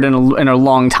had heard in a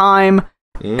long time.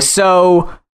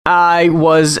 So I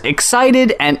was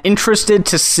excited and interested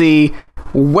to see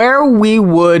where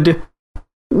the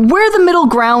middle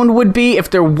ground would be,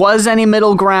 if there was any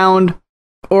middle ground,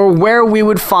 or where we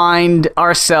would find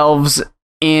ourselves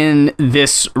in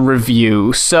this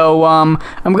review. So I'm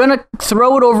gonna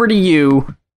throw it over to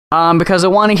you because I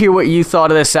want to hear what you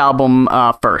thought of this album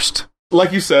first.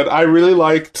 Like you said, I really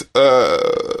liked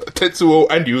Tetsuo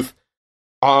and Youth.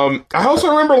 I also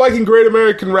remember liking Great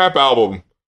American Rap Album.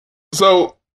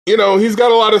 So, you know, he's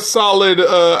got a lot of solid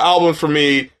albums for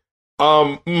me.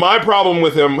 My problem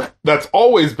with him, that's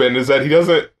always been, is that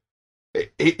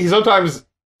he sometimes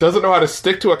doesn't know how to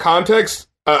stick to a context,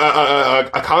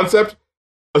 a concept,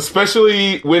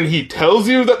 especially when he tells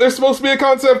you that there's supposed to be a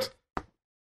concept.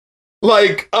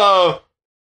 Like,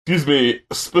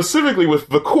 specifically with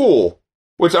The Cool,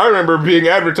 which I remember being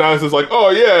advertised as like,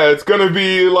 oh yeah, it's gonna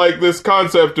be like this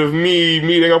concept of me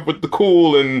meeting up with The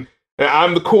Cool and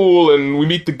I'm the cool and we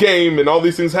meet the game and all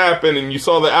these things happen and you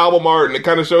saw the album art and it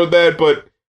kind of showed that, but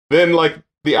then like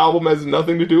the album has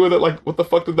nothing to do with it. Like, what the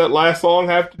fuck did that last song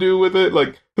have to do with it?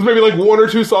 Like, there's maybe like 1 or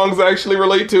 2 songs that actually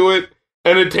relate to it,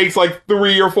 and it takes like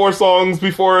 3 or 4 songs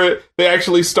before they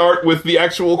actually start with the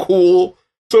actual cool.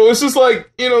 So it's just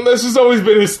like, you know, that's just always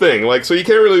been his thing. Like, so you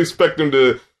can't really expect him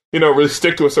to, you know, really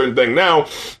stick to a certain thing. Now,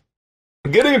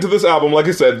 getting into this album, like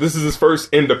I said, this is his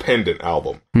first independent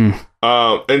album.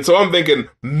 And so I'm thinking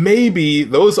maybe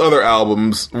those other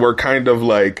albums were kind of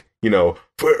like, you know,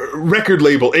 for record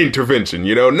label intervention,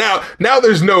 you know? Now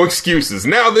there's no excuses.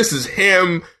 Now this is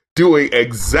him doing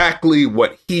exactly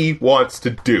what he wants to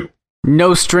do.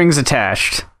 No strings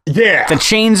attached. Yeah. The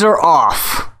chains are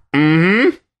off.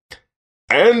 Mm-hmm.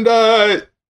 And,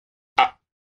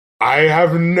 I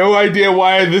have no idea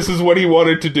why this is what he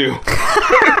wanted to do.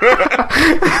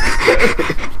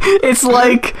 It's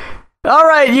like, all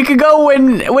right, you can go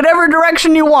in whatever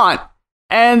direction you want.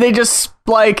 And they just,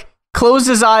 like, closed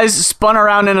his eyes, spun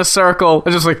around in a circle,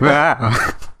 and just like,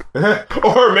 ah.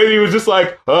 Or maybe he was just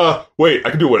like, wait, I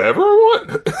can do whatever I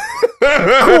want?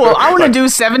 Cool, I want to do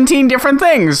 17 different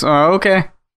things. Oh, okay.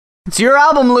 It's your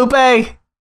album, Lupe.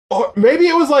 Or maybe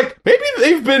it was like, maybe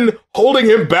they've been holding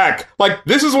him back. Like,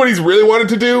 this is what he's really wanted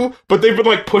to do, but they've been,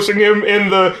 like, pushing him in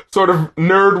the sort of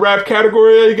nerd rap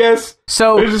category, I guess.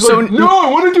 So like, no, I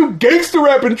want to do gangster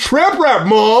rap and trap rap,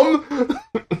 Mom!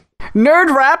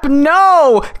 Nerd rap,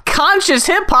 no! Conscious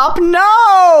hip-hop,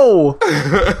 no!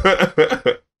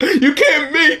 You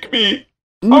can't make me!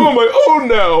 I'm on my own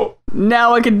now!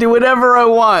 Now I can do whatever I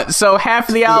want, so half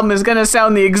of the album is gonna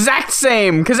sound the exact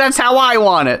same, because that's how I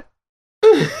want it.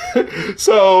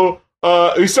 So,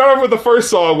 we start off with the first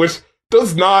song, which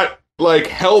does not, like,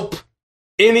 help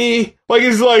any... Like,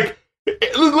 it's like...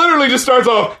 It literally just starts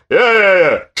off,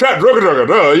 yeah. Trap, droga,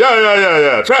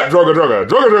 yeah. Trap, droga, trap,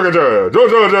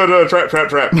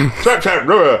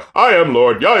 droga. I am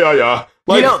Lord, yeah.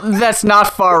 Like, you know, that's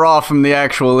not far off from the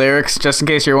actual lyrics, just in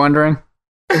case you're wondering.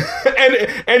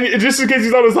 and just in case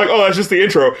you thought it was like, oh, that's just the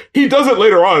intro. He does it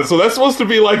later on, so that's supposed to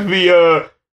be like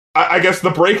the, I guess the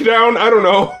breakdown? I don't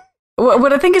know.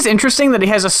 What I think is interesting that he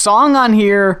has a song on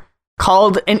here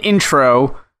called an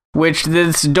intro, which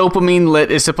this Dopamine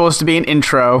Lit is supposed to be an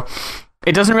intro.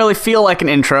 It doesn't really feel like an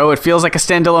intro. It feels like a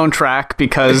standalone track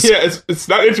because it's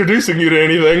not introducing you to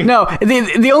anything. No,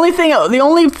 the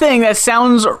only thing that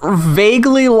sounds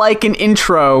vaguely like an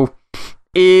intro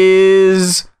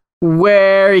is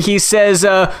where he says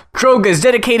 "Drogas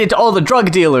dedicated to all the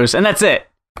drug dealers," and that's it.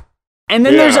 And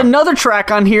then there's another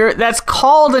track on here that's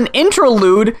called an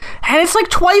interlude, and it's like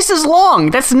twice as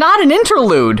long. That's not an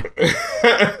interlude.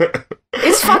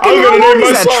 It's fucking how long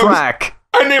is that track?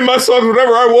 I name my songs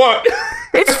whatever I want.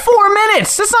 It's 4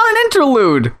 minutes. That's not an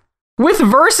interlude. With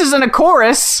verses and a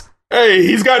chorus. Hey,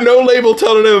 he's got no label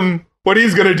telling him what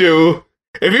he's gonna do.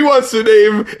 If he wants to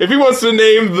name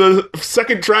the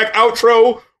second track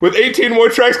outro with 18 more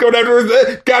tracks going afterwards,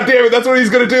 god damn it, that's what he's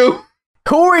gonna do.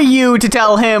 Who are you to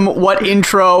tell him what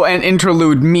intro and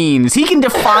interlude means? He can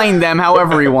define them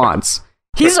however he wants.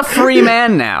 He's a free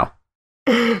man now.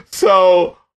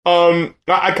 So, I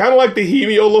kind of like the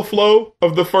Hemiola flow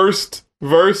of the first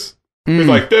verse. It's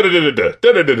like da da da da da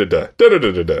da da da da da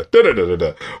da da da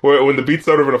da, when the beats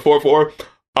start over in a 4/4.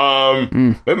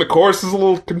 Then the chorus is a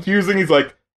little confusing. He's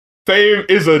like, "Fame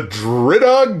is a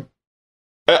dritta."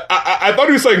 I thought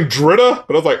he was saying dritta,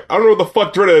 but I was like, I don't know what the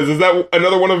fuck dritta is. Is that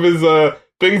another one of his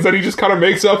things that he just kind of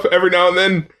makes up every now and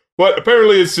then? But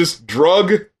apparently it's just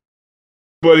drug.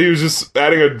 But he was just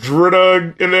adding a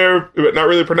dritta in there, but not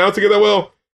really pronouncing it that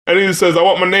well. And he just says, "I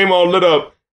want my name all lit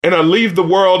up, and I leave the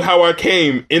world how I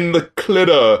came, in the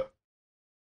clitter."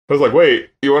 I was like,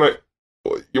 wait, you want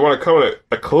to come in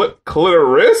a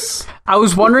clitoris? I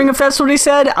was wondering if that's what he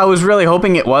said. I was really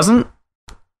hoping it wasn't.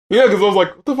 Yeah, because I was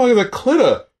like, what the fuck is a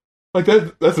clitter? Like,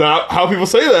 that's not how people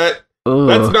say that. Ugh.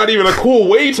 That's not even a cool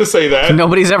way to say that.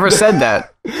 Nobody's ever said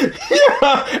that.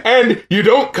 Yeah, and you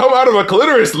don't come out of a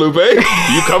clitoris, Lupe.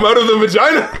 You come out of the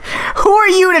vagina. Who are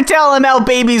you to tell him how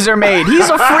babies are made? He's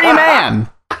a free man.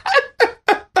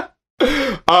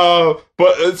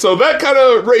 But so that kind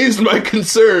of raised my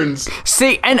concerns.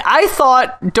 See, and I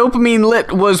thought Dopamine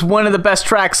Lit was one of the best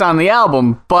tracks on the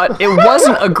album, but it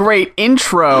wasn't a great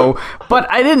intro, but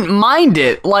I didn't mind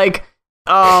it. Like,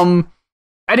 I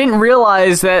didn't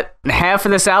realize that half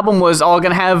of this album was all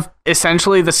gonna have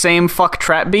essentially the same fuck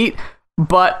trap beat,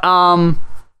 but,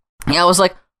 yeah, I was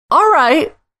like,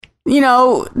 alright, you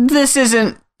know, this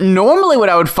isn't normally what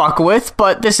I would fuck with,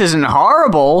 but this isn't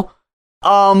horrible.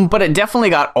 But it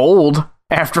definitely got old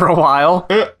after a while.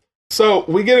 So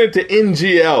we get into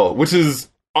NGL, which is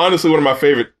honestly one of my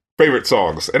favorite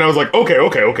songs. And I was like, okay.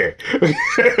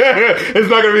 It's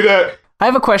not gonna be that. I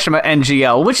have a question about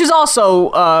NGL, which is also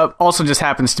just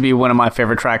happens to be one of my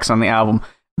favorite tracks on the album.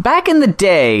 Back in the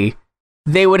day,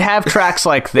 they would have tracks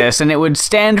like this, and it would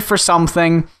stand for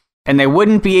something, and they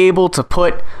wouldn't be able to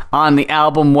put on the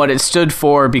album what it stood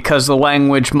for because the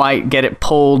language might get it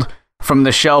pulled from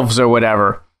the shelves or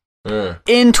whatever.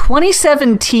 In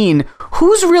 2017,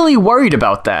 who's really worried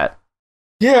about that?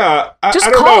 Yeah, I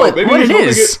don't call know. it what it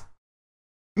is.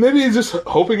 Maybe he's just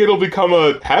hoping it'll become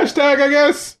a hashtag, I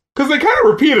guess? Because they kind of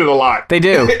repeat it a lot. They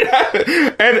do.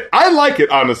 And I like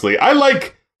it, honestly. I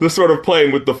like sort of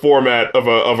playing with the format of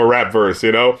a rap verse,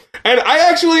 you know? And I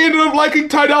actually ended up liking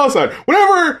Ty Dolla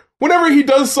 $ign. Whenever he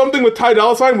does something with Ty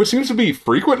Dolla $ign, which seems to be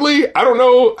frequently, I don't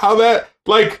know how that,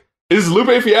 like, is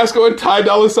Lupe Fiasco and Ty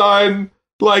Dolla $ign,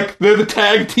 like, they're the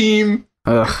tag team?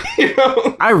 Ugh. You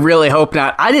know? I really hope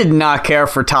not. I did not care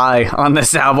for Ty on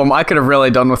this album. I could have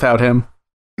really done without him.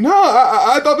 No,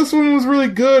 I thought this one was really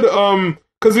good,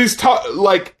 because he's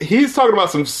talking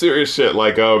about some serious shit,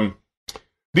 like,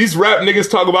 these rap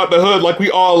niggas talk about the hood like we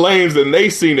all lames and they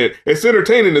seen it. It's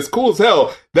entertaining, it's cool as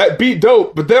hell. That beat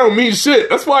dope, but they don't mean shit.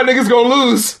 That's why niggas gonna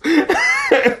lose.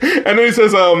 And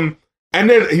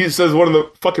then he says one of the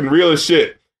fucking realest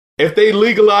shit. If they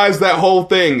legalize that whole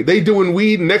thing, they doing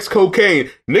weed next cocaine.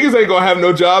 Niggas ain't gonna have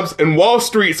no jobs and Wall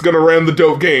Street's gonna ram the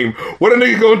dope game. What a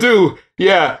nigga gonna do?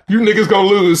 Yeah, you niggas gonna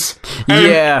lose. And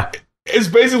yeah. It's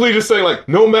basically just saying, like,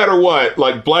 no matter what,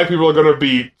 like, black people are gonna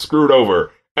be screwed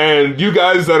over. And you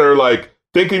guys that are, like,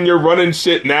 thinking you're running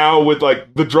shit now with,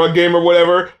 like, the drug game or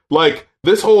whatever, like,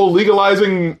 this whole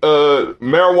legalizing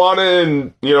marijuana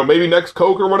and, you know, maybe next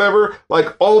coke or whatever,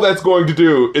 like, all that's going to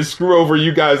do is screw over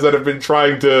you guys that have been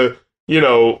trying to, you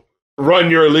know, run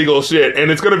your illegal shit.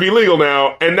 And it's going to be legal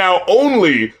now, and now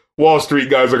only Wall Street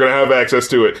guys are going to have access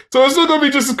to it. So it's still going to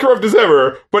be just as corrupt as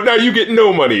ever, but now you get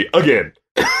no money again.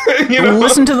 You know?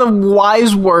 Listen to the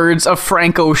wise words of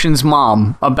Frank Ocean's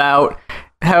mom about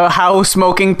how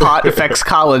smoking pot affects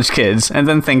college kids, and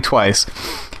then think twice.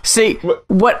 See,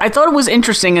 what I thought was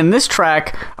interesting in this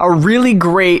track, a really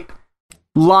great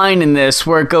line in this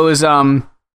where it goes,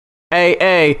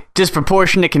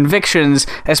 disproportionate convictions,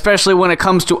 especially when it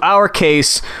comes to our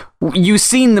case. You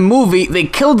seen the movie, they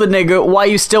killed the nigga, why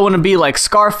you still want to be like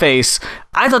Scarface?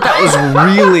 I thought that was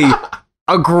really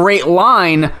a great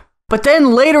line, but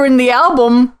then later in the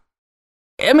album,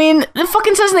 I mean, it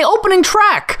fucking says in the opening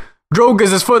track,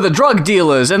 Drogas is for the drug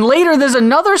dealers. And later there's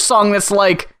another song that's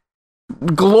like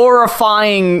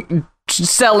glorifying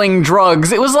selling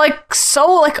drugs. It was like, so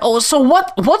like, oh, so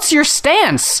what's your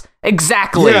stance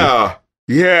exactly? Yeah.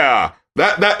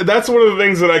 That's one of the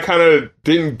things that I kind of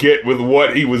didn't get with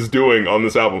what he was doing on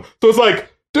this album. So it's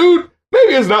like, dude,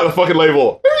 maybe it's not the fucking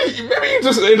label. Maybe you're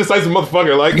just an indecisive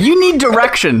motherfucker. Like, you need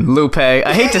direction, Lupe.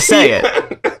 I hate to say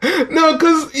it. No,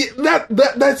 because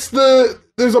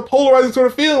there's a polarizing sort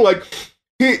of feeling. Like,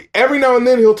 he every now and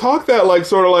then he'll talk that like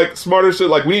sort of like smarter shit.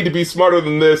 Like, we need to be smarter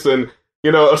than this, and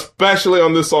you know, especially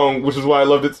on this song, which is why I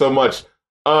loved it so much.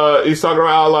 He's talking about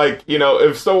how, like, you know,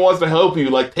 if someone wants to help you,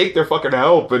 like, take their fucking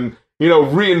help and, you know,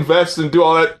 reinvest and do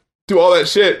all that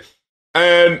shit.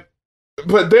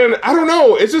 But then I don't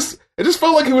know. It just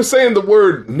felt like he was saying the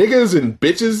word niggas and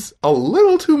bitches a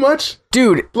little too much.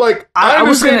 Dude, like, I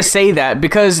was going to say that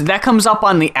because that comes up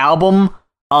on the album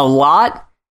a lot,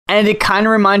 and it kind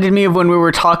of reminded me of when we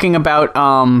were talking about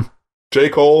J.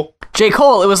 Cole.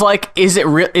 It was like, is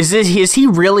he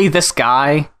really this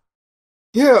guy?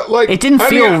 Yeah, like, it didn't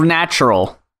feel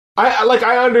natural.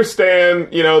 I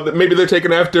understand, you know, that maybe they're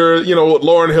taking after, you know, what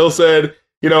Lauryn Hill said.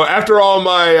 You know, after all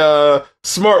my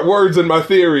smart words and my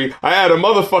theory, I add a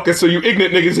motherfucker so you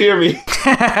ignorant niggas hear me.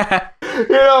 You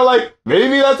know, like,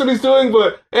 maybe that's what he's doing,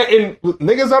 but and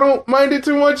niggas, I don't mind it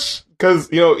too much,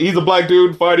 because, you know, he's a black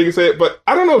dude, fine, he can say it, but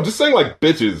I don't know, just saying, like,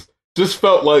 bitches just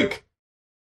felt like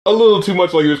a little too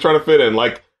much like he was trying to fit in.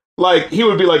 Like he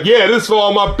would be like, yeah, this is for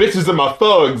all my bitches and my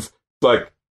thugs. It's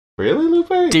like, really,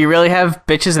 Lupe? Do you really have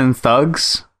bitches and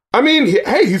thugs? I mean,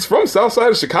 hey, he's from South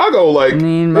Side of Chicago. Like,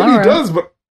 maybe he does,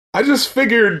 but I just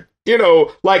figured, you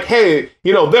know, like, hey,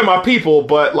 you know, they're my people,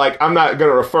 but, like, I'm not going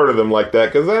to refer to them like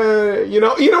that, because, you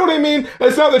know what I mean?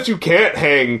 It's not that you can't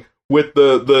hang with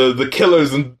the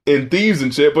killers and thieves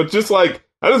and shit, but just, like,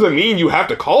 that doesn't mean you have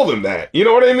to call them that. You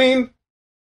know what I mean?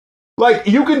 Like,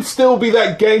 you can still be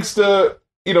that gangsta,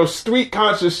 you know, street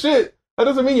conscious shit. That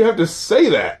doesn't mean you have to say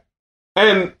that.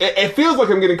 And it feels like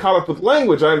I'm getting caught up with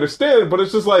language, I understand, but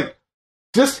it's just like,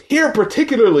 just here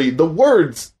particularly, the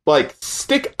words, like,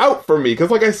 stick out for me. Because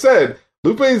like I said,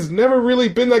 Lupe's never really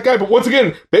been that guy. But once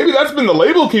again, maybe that's been the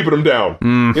label keeping him down.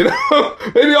 You know?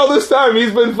 Maybe all this time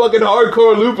he's been fucking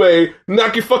hardcore Lupe,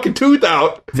 knock your fucking tooth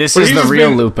out. This is the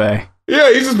real Lupe.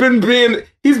 Yeah, he's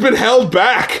been held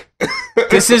back.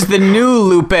 This is the new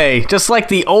Lupe, just like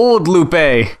the old Lupe.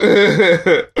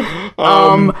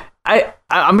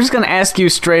 I'm just going to ask you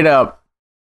straight up.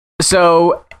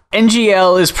 So,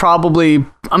 NGL is probably,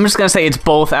 I'm just going to say it's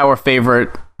both our favorite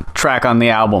track on the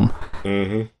album.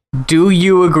 Mm-hmm. Do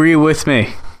you agree with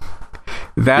me?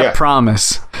 That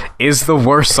Promise is the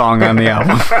worst song on the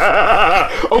album.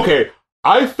 Okay,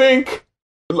 I think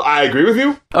I agree with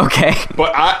you. Okay.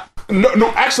 But I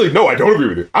don't agree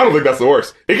with you. I don't think that's the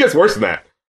worst. It gets worse than that.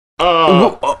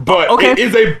 But okay.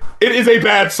 it is a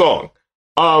bad song.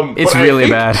 It's really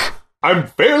bad. I'm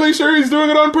fairly sure he's doing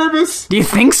it on purpose. Do you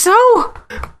think so?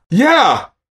 Yeah.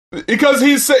 Because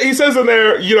he says in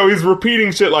there, you know, he's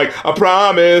repeating shit like, I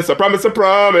promise, I promise, I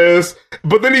promise.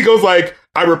 But then he goes like,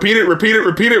 I repeat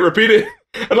it.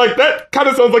 And like, that kind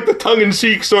of sounds like the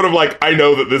tongue-in-cheek sort of like, I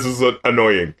know that this is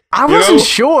annoying. I wasn't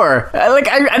sure. Like,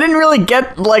 I didn't really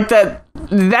get, like, that.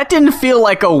 That didn't feel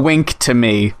like a wink to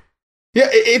me. Yeah,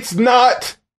 it's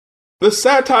not, the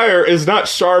satire is not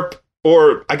sharp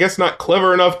or, I guess, not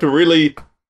clever enough to really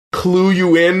clue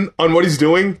you in on what he's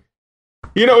doing.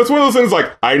 You know, it's one of those things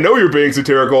like, I know you're being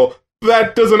satirical.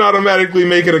 That doesn't automatically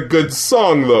make it a good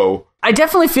song, though. I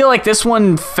definitely feel like this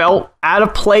one felt out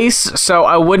of place, so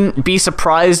I wouldn't be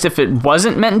surprised if it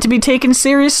wasn't meant to be taken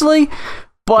seriously.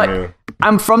 But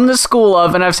I'm from the school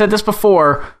of, and I've said this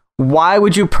before, why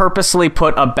would you purposely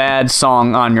put a bad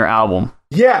song on your album?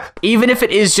 Yeah. Even if it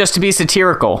is just to be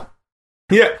satirical.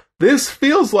 Yeah. This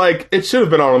feels like it should have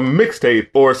been on a mixtape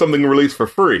or something released for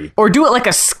free. Or do it like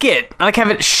a skit, like have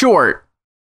it short.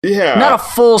 Yeah. Not a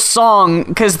full song,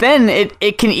 because then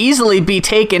it can easily be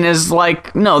taken as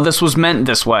like, no, this was meant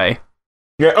this way.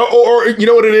 Yeah, or you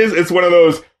know what it is? It's one of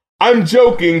those, I'm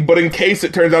joking, but in case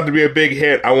it turns out to be a big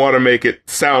hit, I want to make it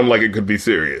sound like it could be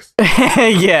serious.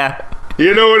 Yeah.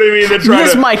 You know what I mean?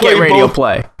 This might get radio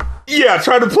play. Yeah,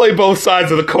 try to play both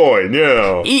sides of the coin, you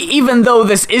know. Even though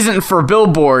this isn't for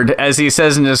Billboard, as he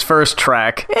says in his first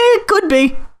track, it could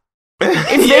be.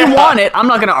 If they want it, I'm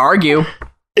not going to argue.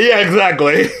 Yeah,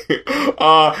 exactly.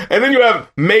 And then you have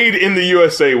Made in the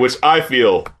USA, which I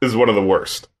feel is one of the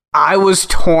worst. I was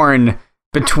torn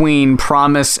between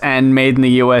Promise and Made in the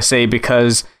USA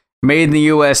because Made in the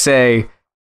USA,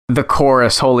 the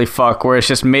chorus, holy fuck, where it's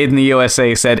just Made in the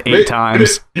USA said 8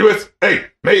 times. USA,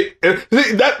 made.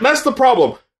 That's the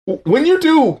problem. When you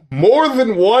do more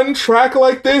than one track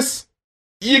like this,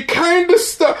 you kind of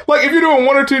stuck. Like, if you're doing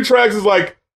 1 or 2 tracks, it's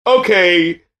like,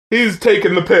 okay, he's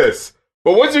taking the piss.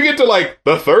 But once you get to, like,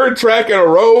 the 3rd track in a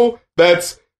row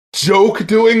that's joke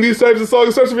doing these types of songs,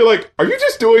 it starts to be like, are you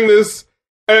just doing this?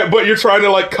 But you're trying to,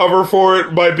 like, cover for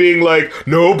it by being like,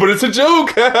 no, but it's a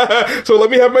joke. So let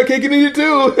me have my cake and eat it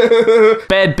too.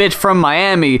 Bad bitch from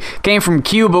Miami, came from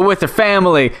Cuba with her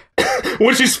family.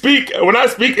 When I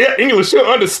speak English, she'll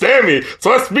understand me.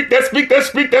 So I speak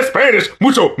that Spanish.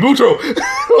 Mucho.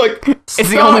 Like,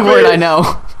 it's the only word I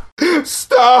know.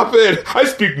 Stop it! I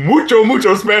speak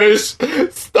mucho Spanish.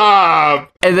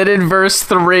 Stop. And then in verse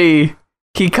 3,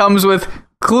 he comes with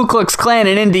Ku Klux Klan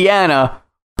in Indiana,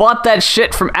 bought that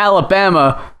shit from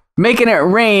Alabama, making it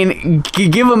rain,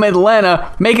 give them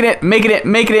Atlanta, making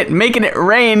it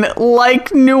rain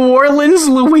like New Orleans,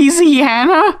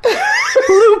 Louisiana.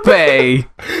 Lupe,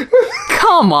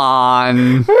 come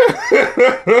on,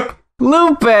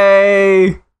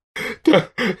 Lupe.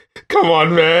 Come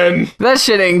on, man. That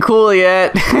shit ain't cool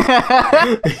yet.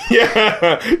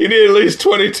 Yeah, you need at least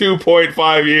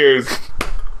 22.5 years.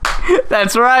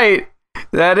 That's right.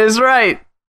 That is right.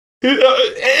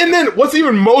 And then what's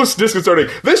even most disconcerting,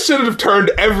 this should have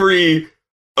turned every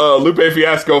Lupe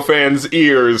Fiasco fan's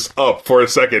ears up for a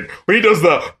second. When he does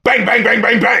the bang, bang, bang,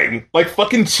 bang, bang, like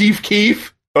fucking Chief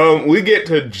Keef. We get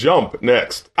to Jump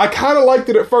next. I kind of liked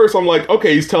it at first. I'm like,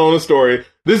 okay, he's telling a story.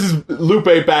 This is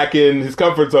Lupe back in his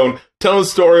comfort zone, telling a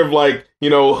story of, like, you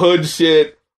know, hood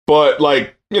shit, but,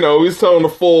 like, you know, he's telling a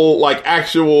full, like,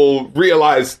 actual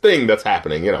realized thing that's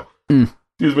happening, you know.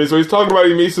 Excuse me. So he's talking about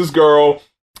he meets this girl,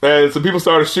 and some people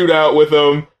start a shootout with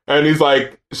him, and she's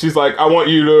like, I want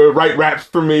you to write raps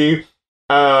for me.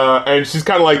 And she's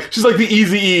kind of like, she's like the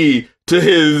Eazy-E to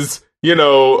his, you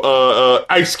know,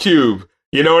 Ice Cube.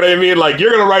 You know what I mean? Like,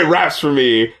 you're gonna write raps for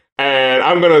me, and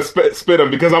I'm gonna spit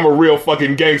them because I'm a real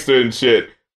fucking gangster and shit.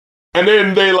 And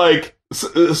then they, like,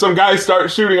 some guys start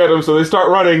shooting at him, so they start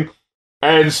running,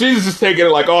 and she's just taking it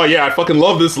like, oh yeah, I fucking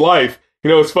love this life. You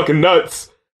know, it's fucking nuts.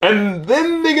 And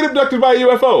then they get abducted by a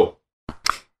UFO.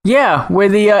 Yeah, where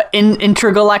the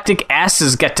intergalactic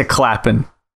asses get to clapping.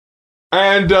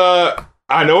 And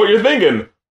I know what you're thinking.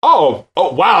 Oh,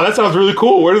 wow, that sounds really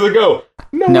cool. Where does it go?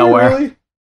 Nowhere. Really.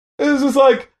 It's just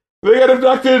like, they get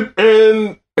abducted,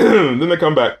 and then they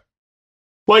come back.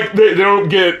 Like, they don't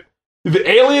get... The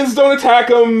aliens don't attack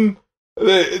them.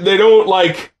 They don't,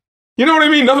 like... You know what I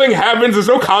mean? Nothing happens. There's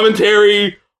no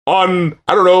commentary on,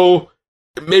 I don't know,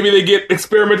 maybe they get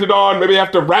experimented on. Maybe they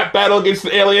have to rap battle against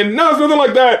the alien. No, it's nothing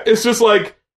like that. It's just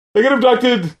like, they get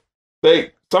abducted,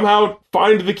 they somehow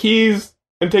find the keys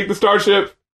and take the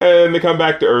starship, and they come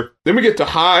back to Earth. Then we get to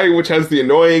High, which has the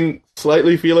annoying,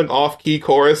 slightly feeling off-key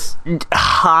chorus.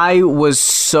 High was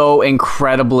so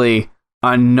incredibly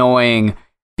annoying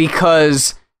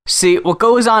because See, what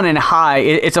goes on in High,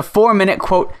 it's a 4-minute,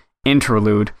 quote,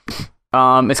 interlude.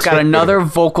 It's got another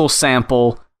vocal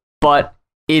sample, but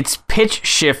it's pitch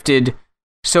shifted,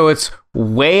 so it's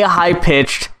way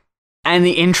high-pitched, and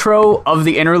the intro of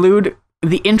the interlude,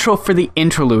 the intro for the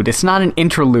interlude, it's not an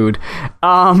interlude,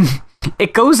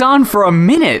 it goes on for a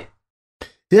minute.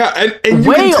 Yeah, and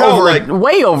you can tell,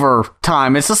 way over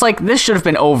time. It's just like, this should have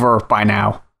been over by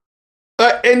now.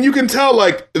 And you can tell,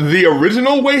 like, the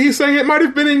original way he sang it might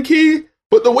have been in key,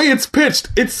 but the way it's pitched,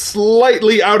 it's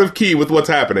slightly out of key with what's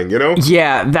happening, you know?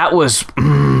 Yeah, that was...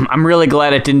 I'm really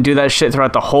glad it didn't do that shit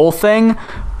throughout the whole thing,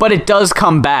 but it does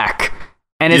come back.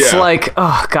 And it's like,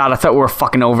 oh, God, I thought we were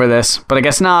fucking over this, but I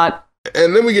guess not.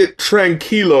 And then we get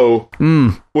Tranquilo.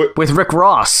 With Rick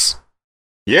Ross.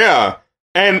 Yeah.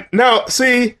 And now,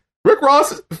 see, Rick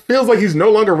Ross feels like he's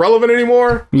no longer relevant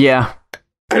anymore. Yeah.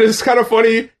 And it's kind of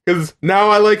funny, because now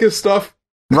I like his stuff.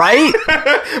 Right?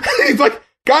 He's like,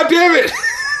 God damn it!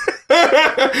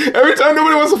 Every time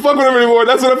nobody wants to fuck with him anymore,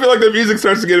 that's when I feel like the music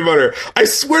starts to get better. I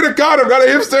swear to God, I'm not a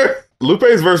hipster!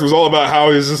 Lupe's verse was all about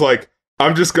how he's just like,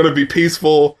 I'm just gonna be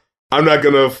peaceful, I'm not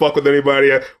gonna fuck with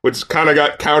anybody, which kind of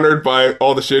got countered by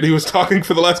all the shit he was talking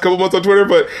for the last couple months on Twitter,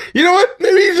 but you know what?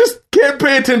 Maybe you just can't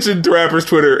pay attention to rappers'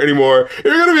 Twitter anymore. If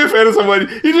you're gonna be a fan of somebody,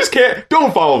 you just can't.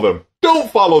 Don't follow them.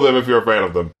 Don't follow them if you're a fan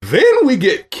of them. Then we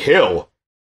get Kill.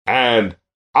 And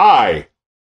I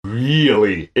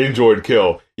really enjoyed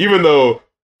Kill. Even though,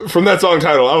 from that song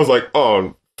title, I was like,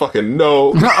 oh, fucking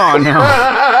no. Oh,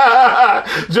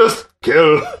 no. Just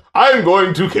kill. I'm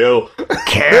going to kill.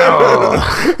 Kill.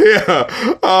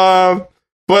 Yeah.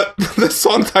 But the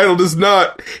song title does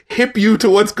not hip you to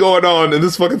what's going on in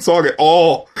this fucking song at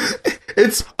all.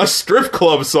 It's a strip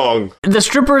club song. The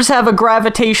strippers have a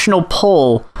gravitational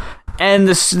pull, and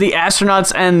the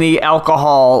astronauts and the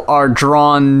alcohol are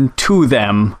drawn to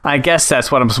them. I guess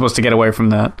that's what I'm supposed to get away from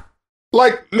that.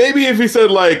 Like, maybe if he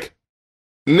said, like,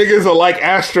 niggas are like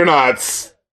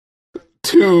astronauts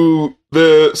to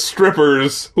the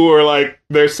strippers who are like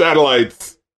their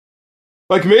satellites.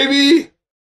 Like, maybe...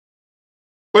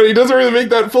 But he doesn't really make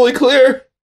that fully clear.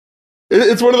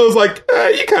 It's one of those, like,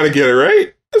 you kind of get it,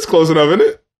 right? It's close enough, isn't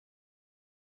it?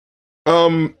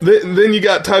 Then you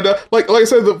got tied up. Like I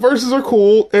said, the verses are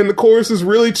cool, and the chorus is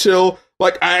really chill.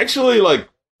 Like, I actually, like,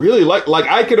 really like,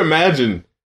 I could imagine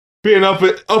being up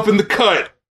in the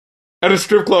cut at a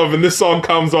strip club and this song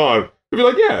comes on. I'd be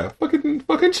like, yeah,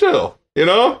 fucking chill, you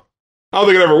know? I don't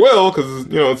think it ever will, because,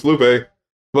 you know, it's Lupe.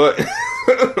 But...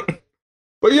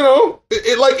 But, you know,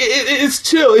 it's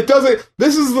chill. It doesn't...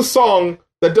 This is the song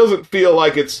that doesn't feel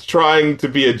like it's trying to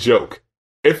be a joke.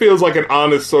 It feels like an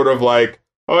honest sort of like,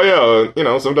 oh, yeah, you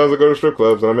know, sometimes I go to strip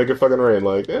clubs and I make it fucking rain.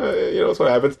 Like, yeah, you know, that's what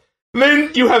happens. And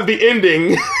then you have the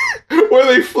ending where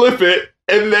they flip it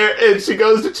and she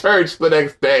goes to church the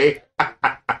next day.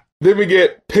 Then we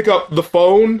get Pick Up the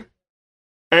Phone.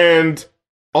 And...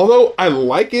 although I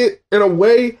like it in a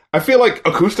way, I feel like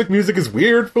acoustic music is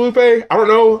weird for Lupe. I don't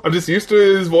know. I'm just used to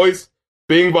his voice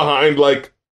being behind,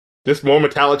 like, just more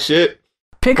metallic shit.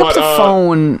 Pick Up the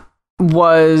Phone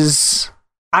was...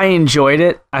 I enjoyed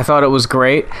it. I thought it was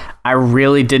great. I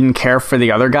really didn't care for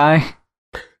the other guy.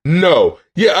 No.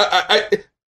 Yeah, I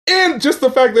and just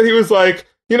the fact that he was like,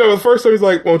 you know, the first time he's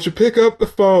like, won't you pick up the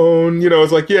phone? You know,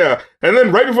 it's like, yeah. And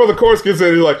then right before the chorus gets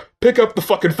in, he's like, pick up the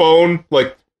fucking phone.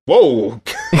 Like, whoa.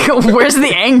 Where's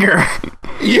the anger?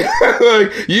 Yeah,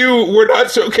 like, you were not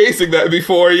showcasing that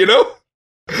before, you know?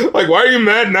 Like, why are you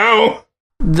mad now?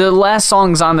 The last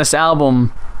songs on this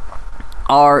album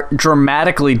are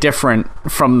dramatically different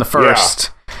from the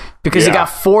first. Yeah. Because you got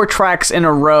 4 tracks in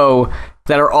a row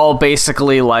that are all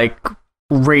basically, like,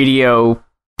 radio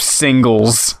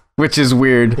singles, which is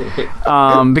weird.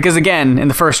 Because, again, in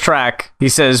the first track, he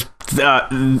says,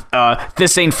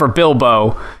 this ain't for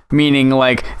Bilbo, meaning,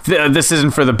 like, this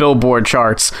isn't for the Billboard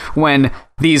charts, when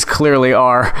these clearly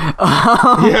are.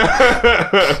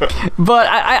 But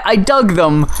I dug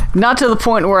them, not to the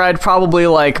point where I'd probably,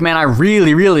 like, man, I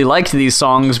really, really liked these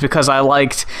songs because I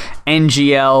liked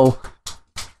NGL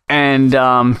and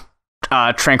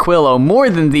Tranquilo more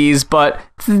than these, but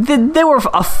they were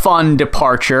a fun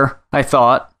departure, I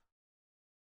thought.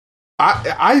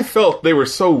 I felt they were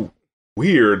so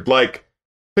weird. Like,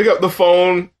 Pick Up the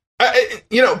Phone.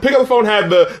 Pick Up the Phone had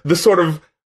the sort of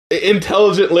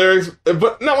intelligent lyrics,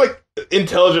 but not like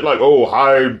intelligent, like, oh,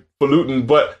 highfalutin,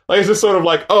 but like it's just sort of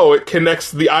like, oh, it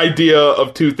connects the idea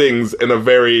of two things in a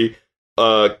very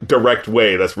direct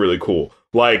way. That's really cool.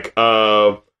 Like,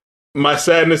 my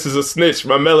sadness is a snitch,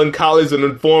 my melancholy is an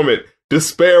informant.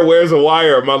 despair wears a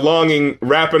wire, my longing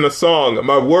rapping a song,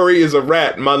 my worry is a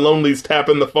rat, my lonely's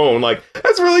tapping the phone. Like,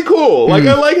 that's really cool. Like,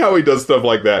 I like how he does stuff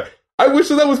like that. I wish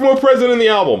that was more present in the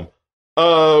album.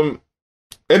 And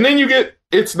then you get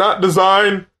It's Not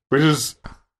Design, which is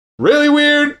really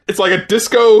weird. It's like a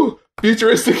disco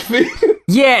futuristic thing.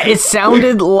 Yeah, it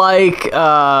sounded like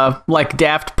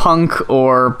Daft Punk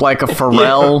or like a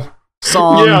Pharrell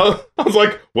song. Yeah, I was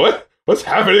like, what? What's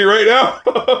happening right now?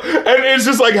 And it's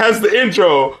just like has the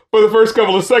intro for the first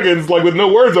couple of seconds, like with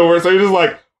no words over it. So you're just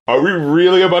like, are we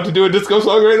really about to do a disco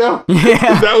song right now?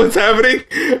 Yeah. Is that what's happening?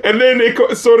 And then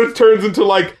it sort of turns into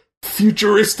like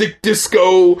futuristic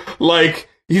disco. Like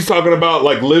he's talking about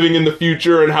like living in the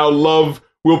future and how love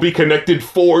will be connected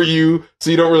for you,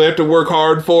 so you don't really have to work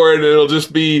hard for it, and it'll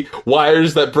just be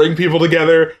wires that bring people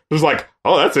together. It's like,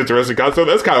 oh, that's an interesting concept.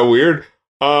 That's kind of weird.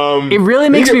 It really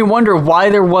makes me wonder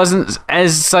why there wasn't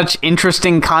as such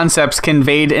interesting concepts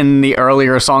conveyed in the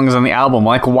earlier songs on the album.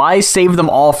 Like, why save them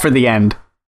all for the end?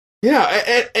 Yeah,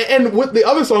 and with the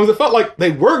other songs, it felt like they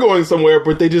were going somewhere,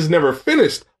 but they just never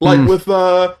finished. Like with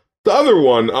the other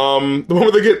one, the one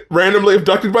where they get randomly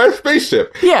abducted by a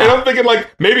spaceship. Yeah. And I'm thinking, like,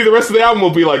 maybe the rest of the album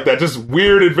will be like that, just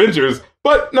weird adventures.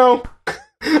 But no.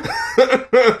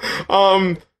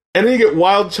 And then you get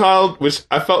Wild Child, which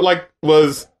I felt like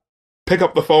was Pick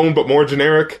Up the Phone, but more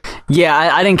generic. Yeah,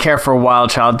 I didn't care for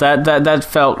Wild Child. That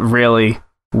felt really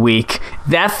weak.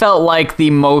 That felt like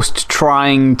the most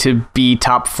trying to be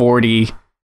top 40.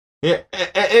 Yeah,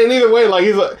 and either way, like,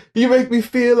 he's like, you make me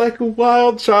feel like a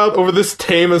wild child over this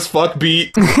tame as fuck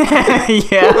beat.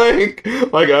 Yeah. Really?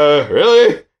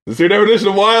 Is this your definition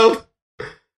of wild?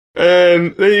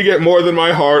 And then you get More Than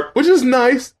My Heart, which is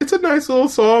nice. It's a nice little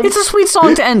song. It's a sweet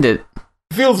song to end it.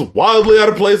 Feels wildly out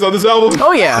of place on this album.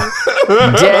 Oh, yeah.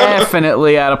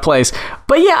 Definitely out of place.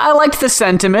 But yeah, I liked the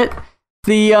sentiment.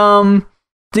 The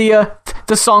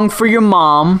song for your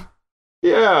mom.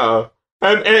 Yeah.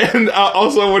 And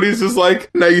also when he's just like,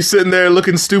 now you're sitting there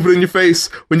looking stupid in your face.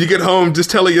 When you get home,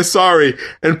 just tell her you're sorry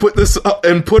and put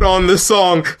on this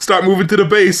song. Start moving to the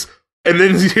bass, and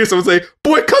then you hear someone say,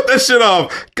 "Boy, cut that shit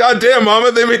off! God damn,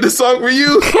 mama, they made this song for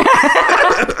you."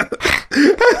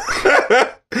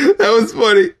 That was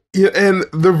funny. Yeah, and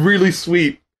the really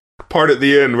sweet part at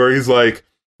the end where he's like,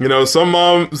 you know, some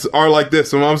moms are like this,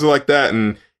 some moms are like that,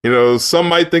 and you know, some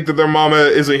might think that their mama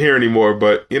isn't here anymore,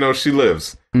 but you know, she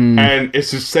lives. And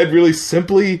it's just said really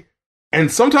simply,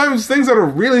 and sometimes things that are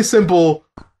really simple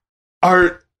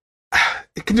it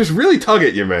can just really tug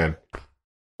at you, man.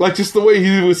 Like just the way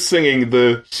he was singing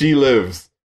the "She Lives."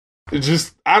 It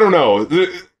just, I don't know.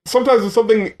 Sometimes when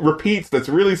something repeats that's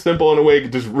really simple in a way,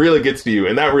 it just really gets to you,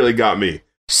 and that really got me.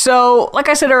 So, like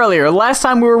I said earlier, last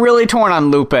time we were really torn on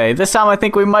Lupe. This time I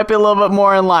think we might be a little bit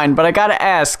more in line, but I gotta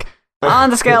ask, on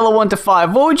the scale of 1 to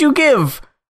 5, what would you give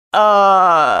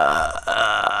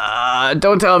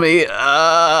don't tell me,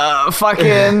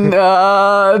 fucking,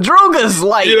 Drogas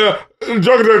Light. Yeah,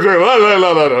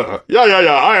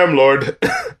 yeah, I am Lord.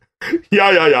 yeah,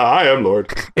 I am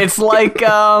Lord. It's like,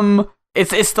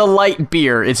 it's the light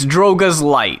beer. It's Drogas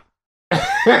Light.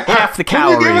 Half the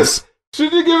calories.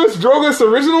 Should you give us Drogas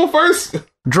Original first?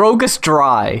 Drogas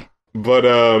Dry. But,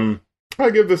 I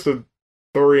give this a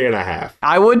 3.5.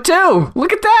 I would too.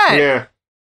 Look at that. Yeah.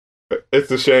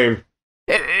 It's a shame.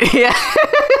 Yeah.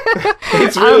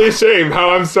 It's really a shame how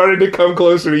I'm starting to come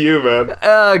closer to you, man.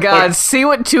 Oh, God. Like, see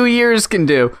what 2 years can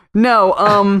do.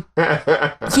 No,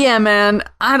 yeah, man.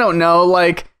 I don't know.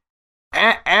 Like,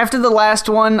 after the last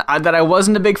one that I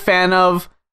wasn't a big fan of,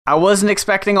 I wasn't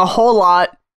expecting a whole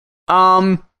lot.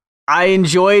 I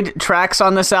enjoyed tracks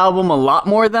on this album a lot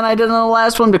more than I did on the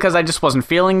last one because I just wasn't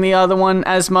feeling the other one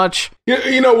as much.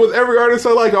 You know, with every artist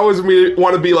I like, I always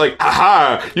want to be like,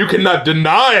 aha, you cannot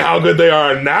deny how good they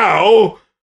are now.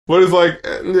 But it's like,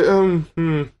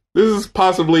 this is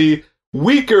possibly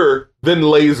weaker than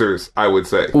Lasers, I would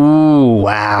say. Ooh,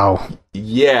 wow.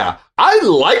 Yeah. I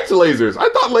liked Lasers. I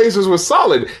thought Lasers was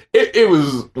solid. It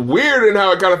was weird in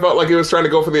how it kind of felt like it was trying to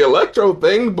go for the electro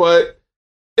thing, but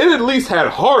it at least had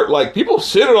heart. Like, people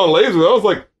shitted on Lasers. I was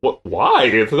like, what? Why?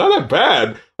 It's not that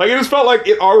bad. Like, it just felt like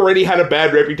it already had a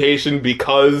bad reputation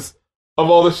because of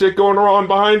all the shit going on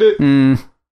behind it.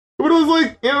 But it was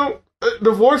like, you know,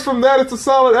 divorced from that, it's a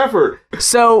solid effort.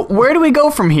 So, where do we go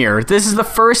from here? This is the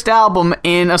first album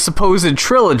in a supposed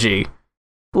trilogy.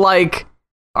 Like,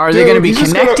 are they going to be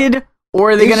connected?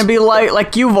 Or are they going to be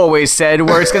like you've always said,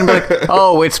 where it's going to be like,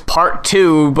 oh, it's part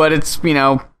 2, but it's, you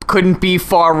know, couldn't be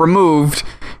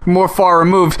more far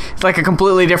removed. It's like a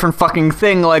completely different fucking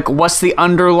thing. Like, what's the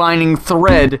underlining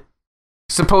thread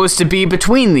supposed to be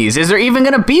between these? Is there even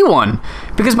going to be one?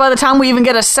 Because by the time we even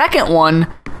get a second one,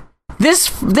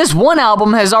 This one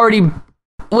album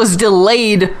was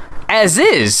delayed as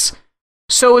is.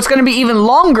 So it's going to be even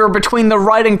longer between the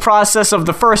writing process of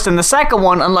the first and the second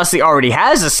one, unless he already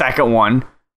has a second one,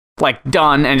 like,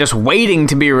 done and just waiting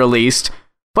to be released.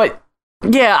 But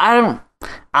yeah,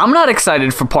 I'm not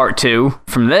excited for part 2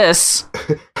 from this.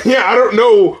 Yeah, I don't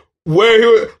know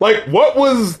where what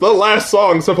was the last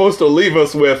song supposed to leave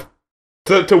us with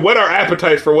to whet our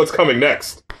appetite for what's coming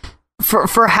next?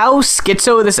 For how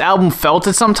schizo this album felt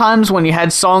at sometimes, when you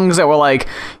had songs that were like,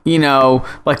 you know,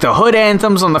 like the hood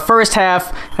anthems on the first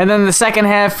half, and then the second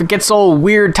half it gets all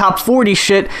weird top 40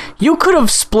 shit, you could have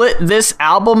split this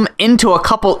album into a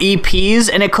couple EPs,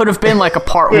 and it could have been like a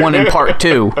part 1 and part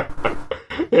 2.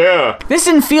 Yeah. This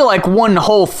didn't feel like one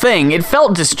whole thing. It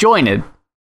felt disjointed.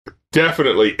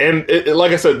 Definitely. And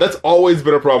like I said, that's always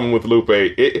been a problem with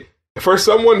Lupe. For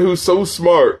someone who's so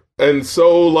smart and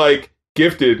so, like,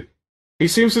 gifted, he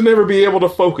seems to never be able to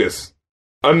focus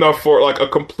enough for, like, a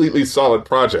completely solid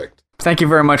project. Thank you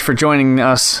very much for joining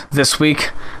us this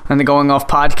week on the Going Off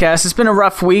podcast. It's been a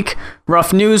rough week,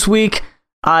 rough news week.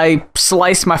 I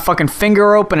sliced my fucking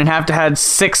finger open and have to had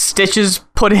 6 stitches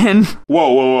put in.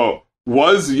 Whoa.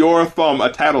 Was your thumb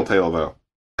a tattletale, though?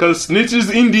 Because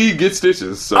snitches indeed get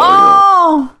stitches, so...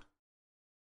 Oh!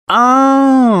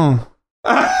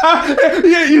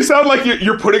 Yeah, you sound like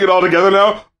you're putting it all together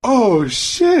now. Oh,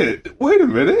 shit. Wait a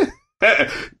minute.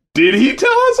 Did he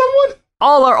tell on someone?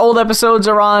 All our old episodes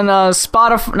are on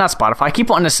Spotify, not Spotify, I keep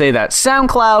wanting to say that,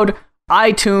 SoundCloud,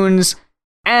 iTunes,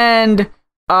 and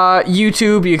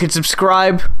YouTube. You can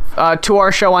subscribe to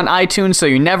our show on iTunes so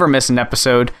you never miss an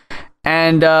episode.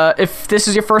 And if this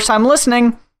is your first time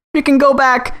listening, you can go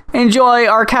back, enjoy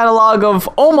our catalog of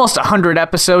almost 100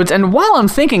 episodes. And while I'm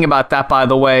thinking about that, by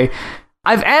the way,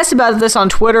 I've asked about this on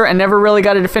Twitter and never really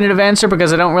got a definitive answer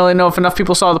because I don't really know if enough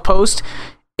people saw the post.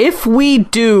 If we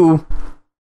do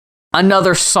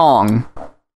another song,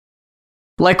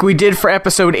 like we did for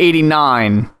episode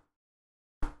 89,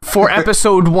 for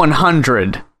episode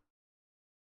 100,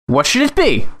 what should it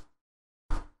be?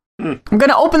 I'm going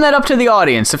to open that up to the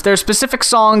audience. If there's specific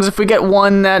songs, if we get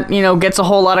one that, you know, gets a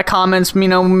whole lot of comments, you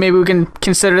know, maybe we can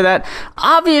consider that.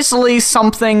 Obviously,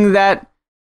 something that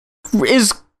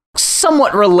is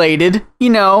somewhat related, you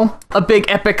know, a big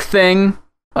epic thing.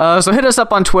 So hit us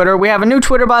up on Twitter. We have a new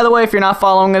Twitter, by the way, if you're not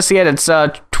following us yet. It's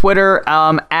Twitter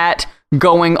at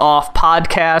Going Off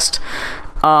Podcast.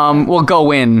 We'll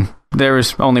go in.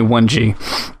 There's only one G.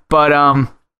 But,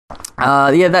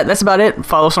 yeah, that's about it.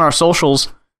 Follow us on our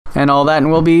socials and all that, and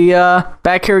we'll be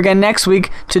back here again next week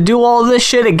to do all this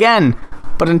shit again.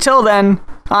 But until then,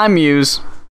 I'm Muse.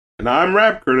 And I'm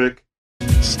Rap Critic.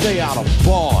 Stay out of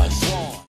bars.